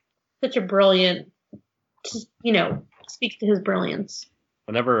such a brilliant, speaks to his brilliance.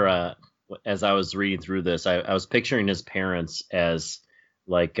 Whenever, as I was reading through this, I was picturing his parents as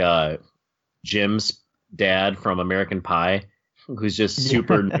Jim's dad from American Pie, who's just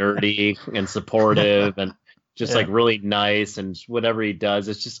super nerdy and supportive and just really nice, and whatever he does,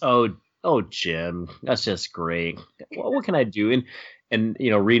 it's just, oh Jim, that's just great. What can I do? And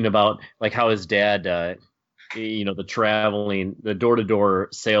reading about how his dad, the door-to-door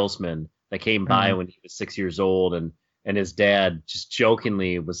salesman that came by when he was 6 years old, and his dad just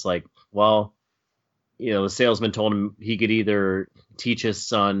jokingly was like, well, the salesman told him he could either teach his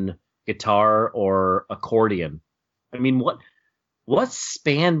son guitar or accordion. I mean, what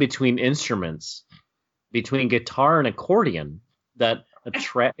span between instruments, between guitar and accordion, that a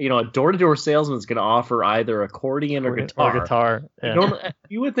door-to-door salesman is going to offer either accordion or guitar. Yeah.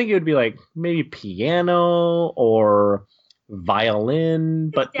 You would think it would be maybe piano or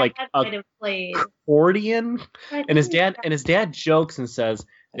violin, but accordion. And his dad jokes and says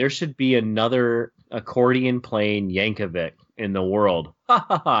there should be another accordion playing Yankovic in the world. Ha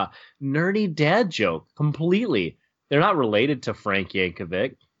ha ha! Nerdy dad joke completely. They're not related to Frank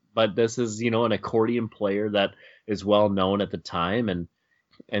Yankovic, but this is an accordion player that is well known at the time,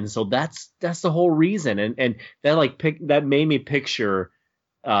 and so that's the whole reason, and that that made me picture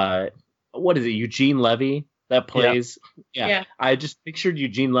what is it, Eugene Levy that plays? Yeah. I just pictured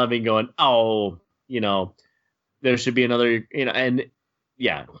Eugene Levy going, there should be another, and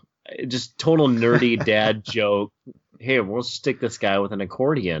just total nerdy dad joke. Hey, we'll stick this guy with an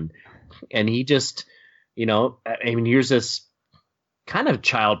accordion, and he just, here's this kind of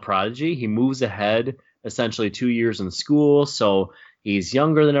child prodigy. He moves ahead essentially 2 years in school, so he's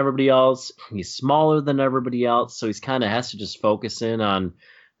younger than everybody else. He's smaller than everybody else, so he's kind of has to just focus in on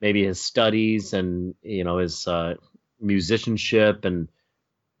maybe his studies and his musicianship, and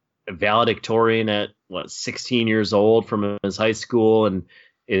valedictorian at 16 years old from his high school, and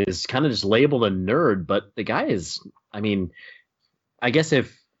is kind of just labeled a nerd. But the guy is, I guess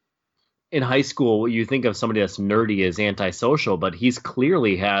if in high school you think of somebody that's nerdy as antisocial, but he's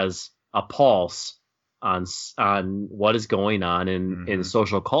clearly has a pulse on what is going on in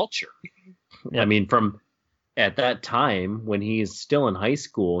social culture. Yeah. I mean, from at that time when he's still in high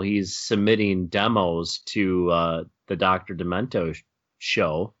school, he's submitting demos to the Dr. Demento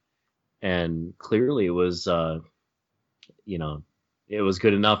show, and clearly it was it was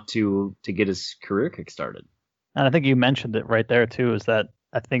good enough to get his career kickstarted. And I think you mentioned it right there too, is that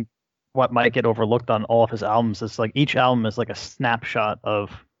I think what might get overlooked on all of his albums is like each album is like a snapshot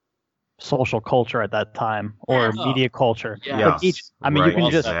of social culture at that time or Oh. media culture. Yeah. Like each, I mean, right, you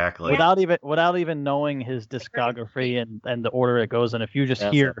can just exactly. without even knowing his discography and the order it goes in, if you just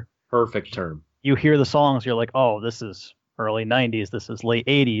That's hear Perfect term. you hear the songs, you're like, oh, this is early 90s, this is late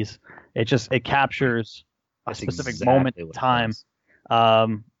 80s. It captures a That's specific exactly moment in what it time.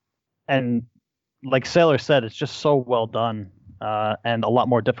 was. And like Sailor said, it's just so well done and a lot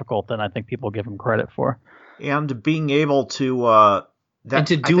more difficult than I think people give him credit for. And being able to And to I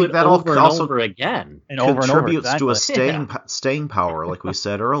do think it that over and also over again. And over and over, contributes to a exactly. staying power, like we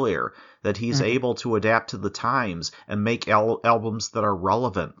said earlier, that he's Mhm. able to adapt to the times and make albums that are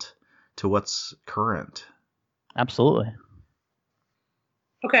relevant to what's current. Absolutely.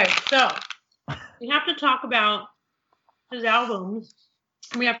 Okay, so we have to talk about his albums.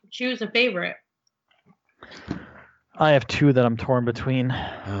 We have to choose a favorite. I have two that I'm torn between.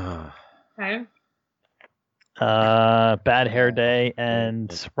 Okay. Bad Hair Day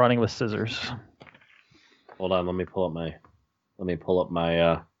and Running with Scissors. Hold on, let me pull up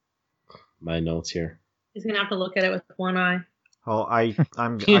my my notes here. He's gonna have to look at it with one eye. Oh, I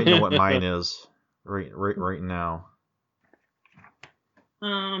know what mine is right now.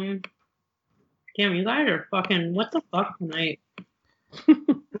 Damn, you guys are fucking. What the fuck tonight?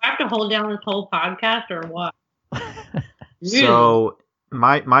 Do I have to hold down this whole podcast or what? So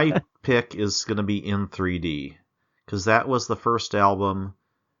my pick is going to be In 3D, because that was the first album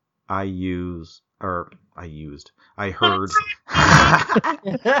I heard.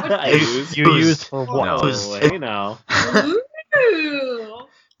 You used for what? No. Oh, hey now. Ooh.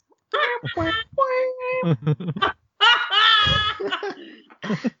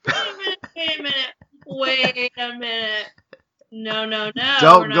 Wait a minute. No. Don't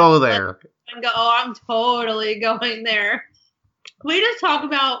We're not go gonna there. I'm totally going there. Can we just talk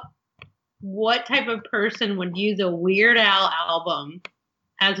about what type of person would use a Weird Al album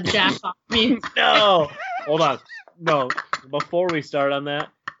as a jack-off music? No. Hold on. No. Before we start on that,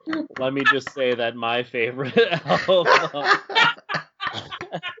 let me just say that my favorite album.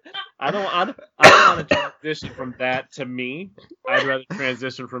 I don't want to transition from that to me. I'd rather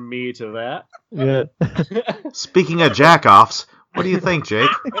transition from me to that. Yeah. Speaking of jack-offs, what do you think, Jake?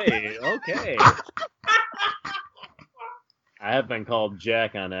 Hey, okay. I have been called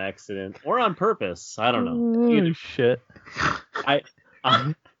Jack on accident or on purpose. I don't know. Oh, shit. I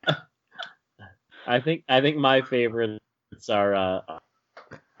think my favorites are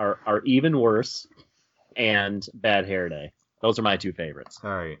Even Worse and Bad Hair Day. Those are my two favorites. All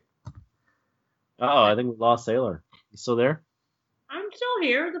right. Oh, I think we lost Sailor. You still there? I'm still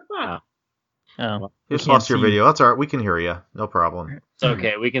here. The fuck? Oh, You just lost your video. That's all right. We can hear you. No problem. It's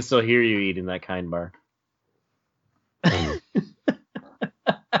okay. We can still hear you eating that kind bar.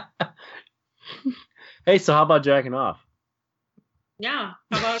 Hey, so how about jacking off? Yeah.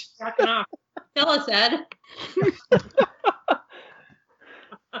 How about jacking off? Phyllis said.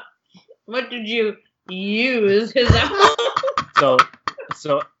 What did you use his So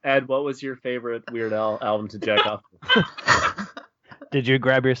Ed, what was your favorite Weird Al album to jack off to? Did you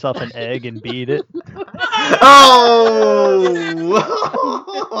grab yourself an egg and beat it? Oh!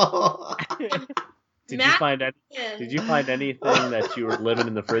 Did you find anything that you were living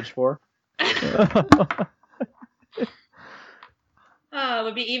in the fridge for? Oh, it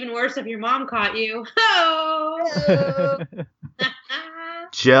would be even worse if your mom caught you. Oh.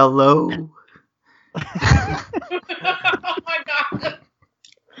 Jello. Oh my god.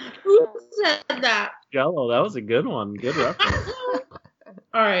 Who said that? Jello, that was a good one. Good reference.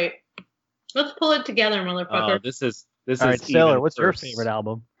 All right. Let's pull it together, motherfucker. This is All right, even Sailor, what's your worse. favorite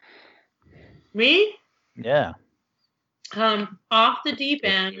album? Me? Yeah. Off the Deep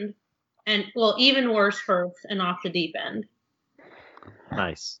End, and well, Even Worse first, and Off the Deep End.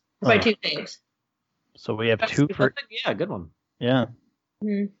 Nice. By Oh. two things. So we have two for Yeah, good one. yeah.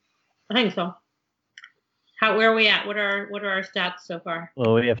 I think so. Where are we at? What are our stats so far?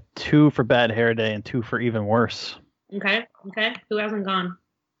 Well, we have two for Bad Hair Day and two for Even Worse. Okay. Who hasn't gone?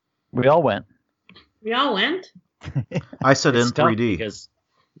 We all went. We all went? I said It's In tough 3D. because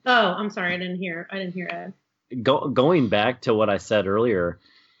Oh, I'm sorry. I didn't hear Ed. going back to what I said earlier,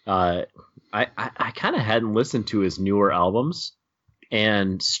 I kind of hadn't listened to his newer albums,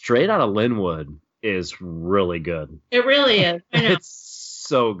 and Straight Outta Linwood is really good. It really is. I know. It's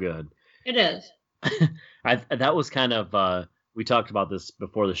so good. It is. That was kind of we talked about this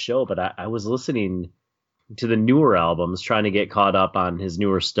before the show, but I was listening to the newer albums, trying to get caught up on his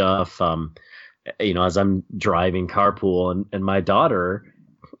newer stuff. As I'm driving carpool, and my daughter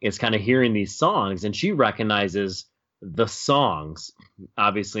is kind of hearing these songs, and she recognizes the songs,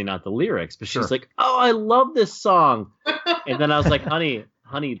 obviously not the lyrics, but Sure. she's like, "Oh, I love this song." And then I was like, honey,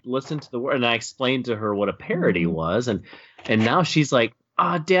 listen to the word. And I explained to her what a parody was. And now she's like,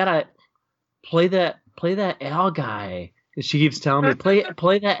 "Oh, Dad, play that Al guy." And she keeps telling me,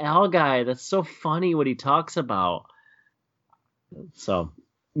 play that Al guy. That's so funny what he talks about. So,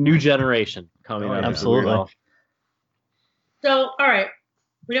 new generation coming Oh, up. absolutely. So, all right.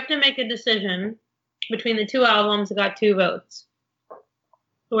 We have to make a decision between the two albums that got 2 votes.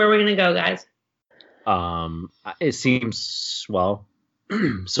 So where are we going to go, guys? It seems, well,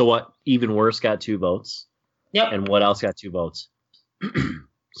 so what? Even Worse got 2 votes. Yep. And what else got 2 votes?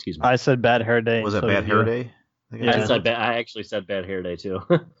 Excuse me. I said Bad Hair Day. Was it so Bad did Hair you. Day? Yeah. I actually said Bad Hair Day too.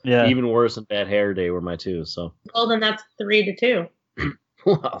 Yeah. Even Worse and Bad Hair Day were my 2. So, Well, then that's 3-2.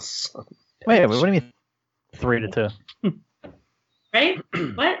 well, so- Wait, what do you mean 3-2? Right?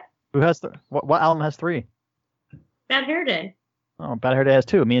 What? Who has what album has 3? Bad Hair Day. Oh, Bad Hair Day has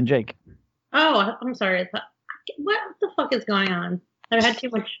 2. Me and Jake. Oh, I'm sorry. What the fuck is going on? I've had too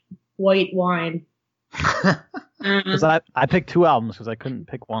much white wine. Because I picked 2 albums because I couldn't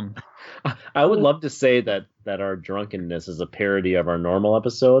pick one. I would love to say that our drunkenness is a parody of our normal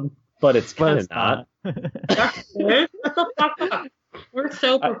episode, but it's But kind of it's not. That's what the fuck up. We're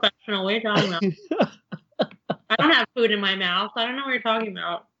so professional. What are you talking about? I don't have food in my mouth. I don't know what you're talking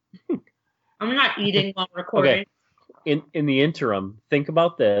about. I'm not eating while recording. Okay. In the interim, think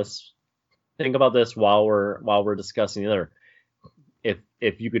about this. Think about this while we're discussing the other.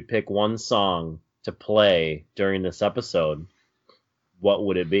 If you could pick one song to play during this episode, what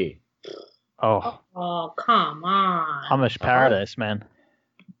would it be? Oh, Oh, come on. Amish Paradise, man.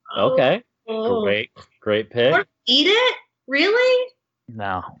 Okay, Oh. great pick. Or eat it? Really?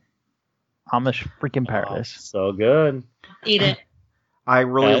 No. Amish freaking Oh, Paradise. so good. Eat it. I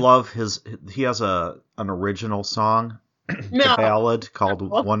really Ed? love he has an original song, No. a ballad called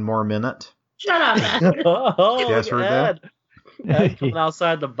No. One More Minute. Shut up, Ed. Oh, You guys heard that? Ed coming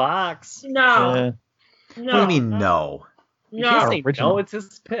outside the box. No. Yeah. No. What do you mean no? You can't No. say Original. no, it's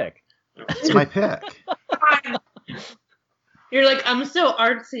his pick. It's my pick. You're like, I'm so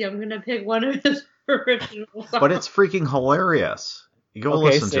artsy. I'm going to pick one of his original songs. But it's freaking hilarious. You go Okay,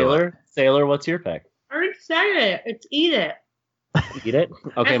 listen to it. Sailor. Sailor, what's your pick? I already said it. It's Eat It. Eat it.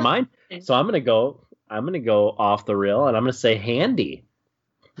 Okay, mine. So I'm gonna go off the rail, and I'm gonna say Handy,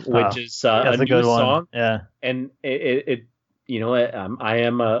 which is a That's new a good one. song, Yeah. and it I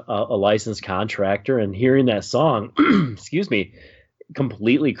am a licensed contractor, and hearing that song, excuse me,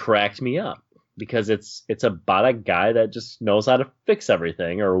 completely cracked me up because it's about a guy that just knows how to fix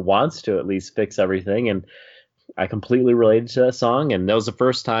everything, or wants to at least fix everything, and I completely related to that song, and that was the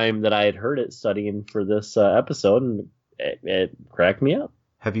first time that I had heard it studying for this episode, and it cracked me up.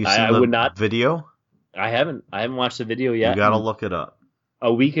 Have you I seen the would not- video? I haven't watched the video yet. You gotta look it up.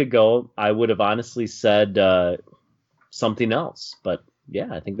 A week ago, I would have honestly said something else, but yeah,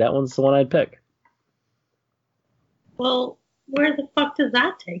 I think that one's the one I'd pick. Well, where the fuck does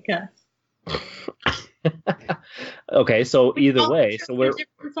that take us? Okay, so either way, so we're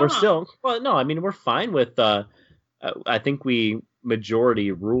Different still, well, no, I mean, we're fine with I think we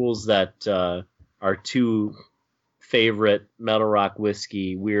majority rules that our 2 favorite Metal Rock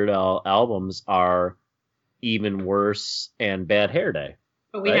Whiskey Weird Al albums are Even Worse and Bad Hair Day.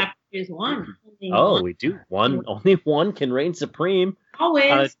 But we right? have to choose one. Only Oh, one. we do. Only one can reign supreme.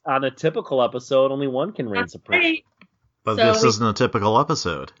 Always. On a typical episode, only one can reign That's supreme. right. But So this we- isn't a typical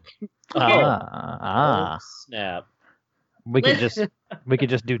episode. Okay. Oh, snap. We could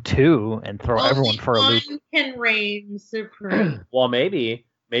just do 2 and throw everyone for a loop. One can reign supreme. Well, maybe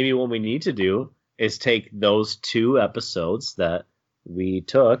what we need to do is take those 2 episodes that we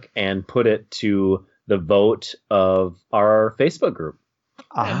took and put it to the vote of our Facebook group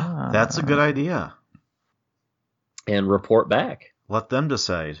That's a good idea. and report back. Let them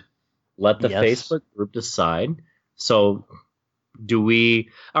decide. Let the Yes. Facebook group decide. So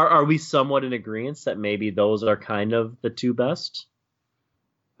are we somewhat in agreement that maybe those are kind of the 2 best?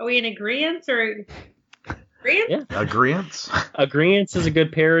 Are we in agreement or agreement? Yeah. Agreements? Agreement is a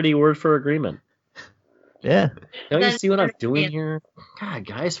good parody word for agreement. Yeah. Don't you Then see what I'm we're doing agreeant. here? God,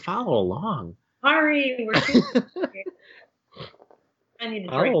 guys, follow along. Ari, we're too I need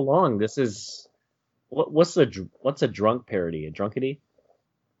a All drink. along, this is what's a drunk parody? A drunkity?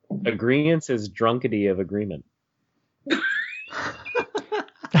 Agreeance is drunkity of agreement.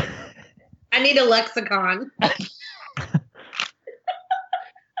 I need a lexicon.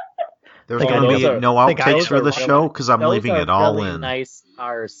 There's Think going to those be are- no think outtakes those for are the really- show because I'm Those leaving are it all really in. nice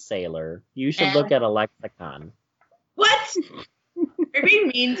cars, Sailor. You should look at a lexicon. What? Are you being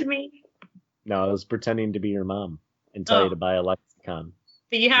mean to me? No, I was pretending to be your mom and tell Oh. you to buy a lexicon.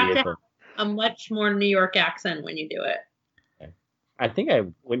 But you have to have Vehicle. a much more New York accent when you do it. I think I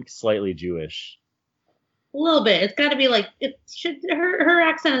went slightly Jewish. A little bit. It's got to be like it should. Her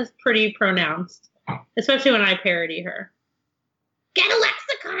accent is pretty pronounced, especially when I parody her. Get a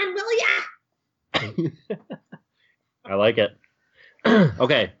lexicon, will ya? I like it.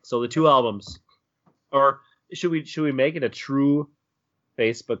 Okay, so the two albums, or should we make it a true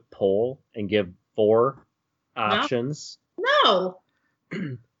Facebook poll and give 4 options? No.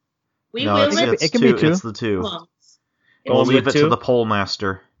 We No, will it's, it- it's it can two. be two. It's the two. lumps. Going We'll leave with it to two? the poll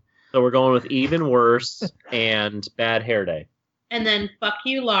master. So we're going with Even Worse and Bad Hair Day. And then fuck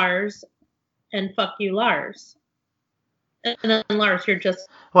you, Lars, and fuck you, Lars. And then Lars, you're just.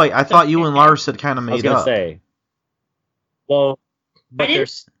 Wait, I thought you and Lars had kind of I was made gonna up. say. Well, but didn't-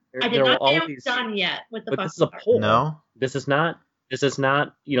 there's I did there will not say I was always. done yet with the But fuck this is a you, Lars. poll. No? This is not. This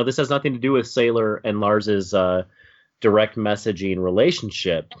has nothing to do with Sailor and Lars's direct messaging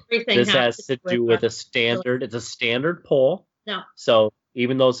relationship. Everything This has to do with a Lars. standard. It's a standard poll. No. So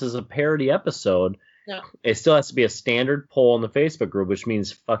even though this is a parody episode, No. it still has to be a standard poll in the Facebook group, which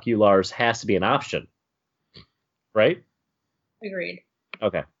means "fuck you, Lars" has to be an option, right? Agreed.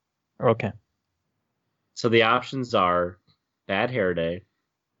 Okay. Okay. So the options are Bad Hair Day,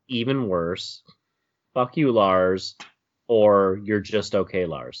 Even Worse, Fuck You, Lars, or You're Just Okay,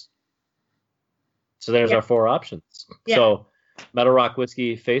 Lars. So there's Yeah. our 4 options. Yeah. So Metal Rock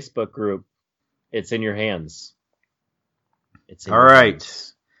Whiskey Facebook group, it's in your hands. It's in All your right.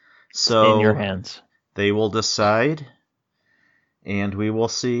 hands. So In your hands. they will decide, and we will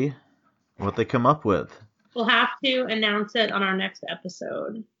see what they come up with. We'll have to announce it on our next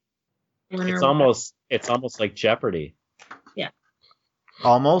episode. It's almost like Jeopardy.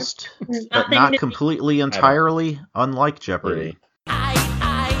 Almost, but Nothing not to- completely, entirely, unlike Jeopardy.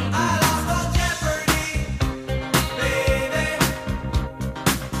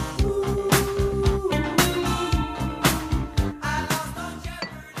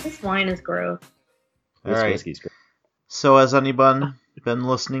 This wine is gross. All This right. whiskey's great. So has anyone been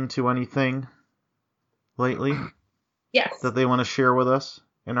listening to anything lately Yes. that they want to share with us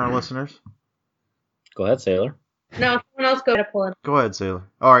and our listeners? Go ahead, Sailor. No, someone else go to pull it. Go ahead, Sailor.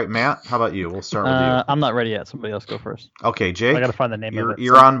 All right, Matt, how about you? We'll start with I'm not ready yet. Somebody else go first. you. Okay, Jake, I gotta find the name of it.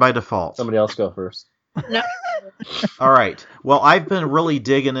 you're on by default. Somebody else go first. No. All right. Well, I've been really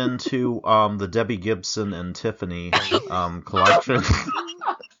digging into the Debbie Gibson and Tiffany collection.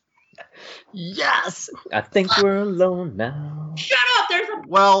 Yes! I think we're alone now. Shut up! There's a.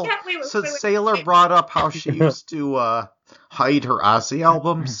 Well, Yeah, wait, since Sailor brought up how she used to hide her Aussie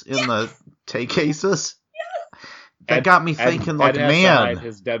albums in the take cases, that got me thinking, like, Ed has to hide man,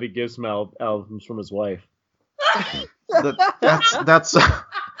 his Debbie Gibson albums from his wife.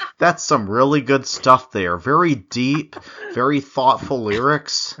 that's some really good stuff there. Very deep, very thoughtful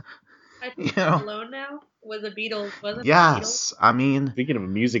lyrics. I think you know. we're alone now. Was a Beatles? Wasn't Yes, I mean, Speaking of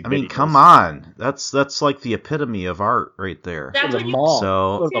music, come on, that's like the epitome of art right there. That's Go to what the you mall.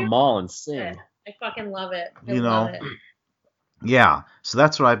 So- Go to the mall and sing. said. I fucking love it. I You love know, it. Yeah, so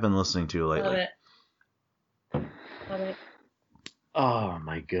that's what I've been listening to Love lately. it. Love it. Oh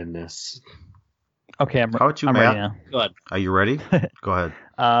my goodness. Okay, I'm How about you, I'm Matt? ready now. Go ahead. Are you ready? Go ahead.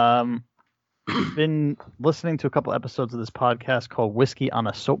 Been listening to a couple episodes of this podcast called Whiskey on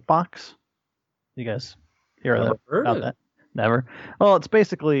a Soapbox. You guys hear Never heard about of it. that? Never. Well, it's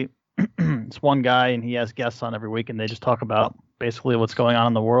basically it's one guy and he has guests on every week and they just talk about basically what's going on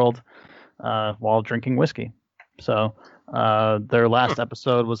in the world while drinking whiskey. So their last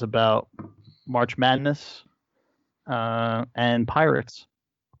episode was about March Madness and pirates.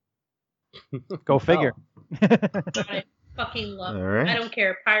 Go figure. I fucking love All it. right. I don't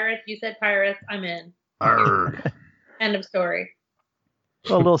care. Pirates. You said pirates. I'm in. Arrgh. End of story.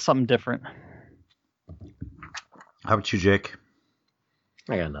 A little something different. How about you, Jake?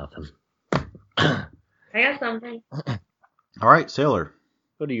 I got nothing. I got something. All right, Sailor.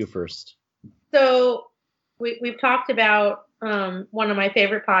 Go to you first. So we've talked about one of my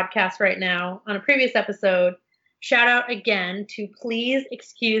favorite podcasts right now on a previous episode. Shout out again to Please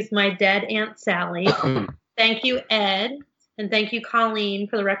Excuse My Dead Aunt Sally. Thank you, Ed, and thank you, Colleen,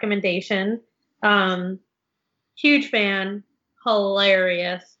 for the recommendation. Huge fan.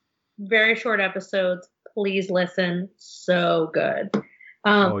 Hilarious. Very short episodes. Please listen. So good.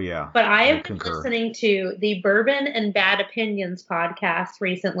 Oh, yeah. But I I have been concur. listening to the Bourbon and Bad Opinions podcast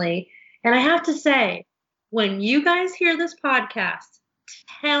recently. And I have to say, when you guys hear this podcast,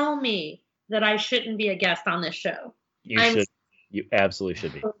 tell me that I shouldn't be a guest on this show. You absolutely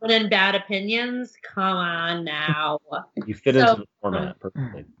should be. Bourbon and Bad Opinions? Come on now. You fit into the format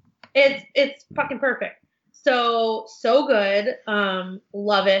perfectly. It's fucking perfect. So good.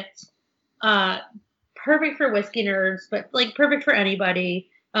 Love it. Perfect for whiskey nerds, but like perfect for anybody.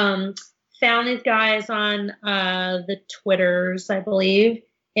 Found these guys on the Twitters, I believe,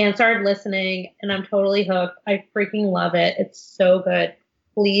 and started listening, and I'm totally hooked. I freaking love it. It's so good.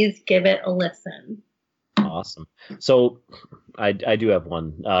 Please give it a listen. Awesome. So I do have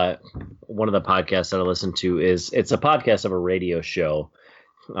one. One of the podcasts that I listen to it's a podcast of a radio show.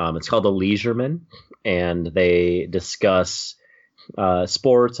 It's called The Leisureman, and they discuss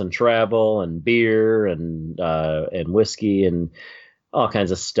sports and travel and beer and whiskey and all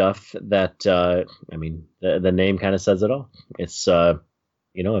kinds of stuff that, I mean, the name kind of says it all. It's,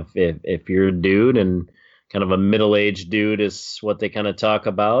 if you're a dude and kind of a middle-aged dude is what they kind of talk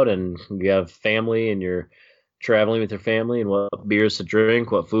about, and you have family and you're traveling with your family and what beers to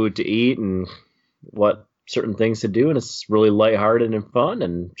drink, what food to eat, and what certain things to do, and it's really lighthearted and fun,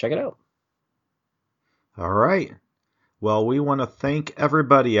 and check it out. All right. Well, we want to thank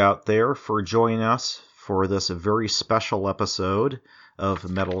everybody out there for joining us for this very special episode of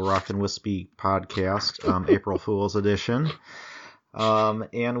Metal Rock and Whiskey Podcast, April Fool's Edition.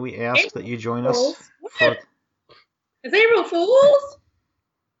 And we ask that you join us for... Is April Fool's?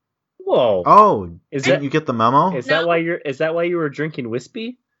 Whoa! Oh, Is didn't that- you get the memo? Is that why you were drinking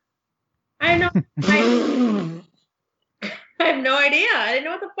whiskey? I know. I have no idea. I didn't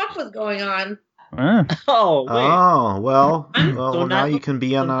know what the fuck was going on. Oh, wait. Oh, well, So now not- you can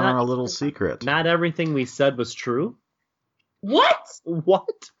be in so on not- our little secret. Not everything we said was true. What? What?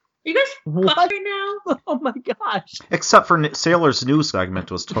 Are you guys What? fucked right now? Oh my gosh! Except for Sailor's news segment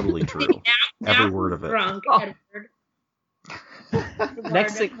was totally true. Every Now word of it. Drunk, Oh. Edward.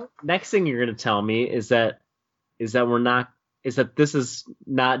 Next thing you're gonna tell me is that this is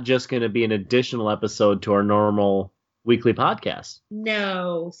not just gonna be an additional episode to our normal weekly podcast.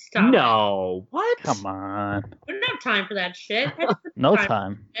 No, stop. No, what? Come on. We don't have time for that shit. I don't have No for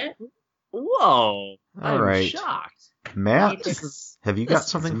time. it. Whoa! I'm right. shocked. Matt, This is have you got this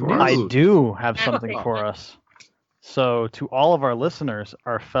something is for new. us? I do have Yeah. something for us. So, to all of our listeners,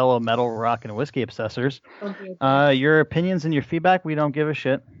 our fellow metal, rock, and whiskey obsessors, Don't do it. your opinions and your feedback, we don't give a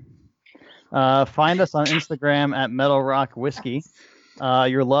shit. Find us on Instagram at Metal Rock Whiskey.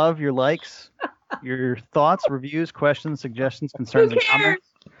 Your love, your likes, your thoughts, reviews, questions, suggestions, concerns, Who and cares? comments.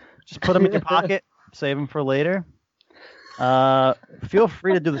 Just put them in your pocket. Save them for later. Feel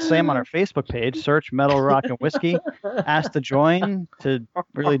free to do the same on our Facebook page. Search Metal Rock and Whiskey. Ask to join to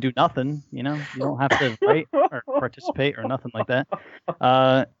really do nothing. You don't have to write or participate or nothing like that.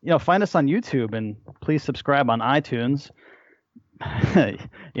 Find us on YouTube and please subscribe on iTunes.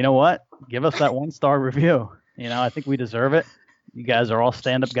 You know what? Give us that 1-star review. I think we deserve it. You guys are all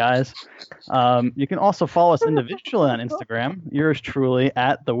stand-up guys. You can also follow us individually on Instagram. Yours truly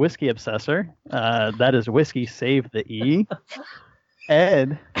at the Whiskey Obsessor. That is whiskey, save the E.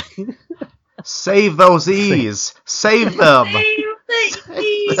 Ed. Save those E's. Save them. Save the Save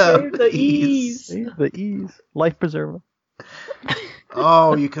E. them. Save the E's. Save the E's. Life preserver.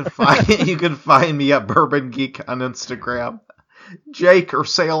 Oh, you can find me at Bourbon Geek on Instagram. Jake or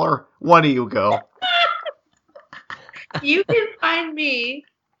Sailor, one of you go. You can find me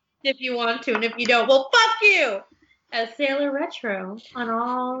if you want to, and if you don't, well, fuck you! As Sailor Retro on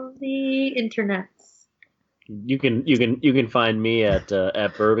all the internets. You can find me at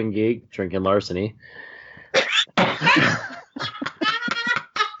Bourbon Geek drinking larceny.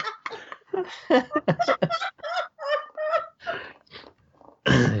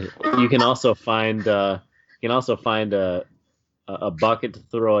 You can also find a bucket to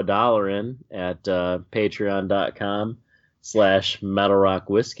throw $1 in at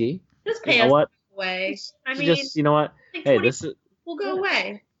patreon.com/metalrockwhiskey. Just You pay know us what? away. I mean, Just you know what? like Hey, 20 this is will go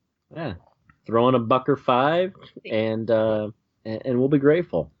away. yeah. Throw in $1.05 and we'll be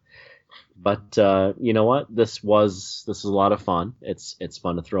grateful. But you know what? This is a lot of fun. It's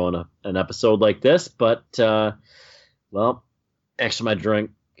fun to throw in an episode like this. But well, actually my drink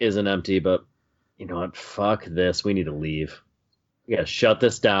isn't empty. But you know what? Fuck this. We need to leave. We gotta shut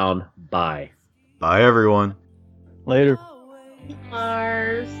this down. Bye. Bye, everyone. Later.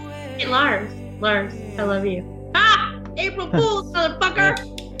 Lars. Hey, Lars, I love you. Ah! April Fool's, motherfucker!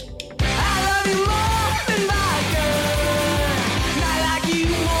 I love any love.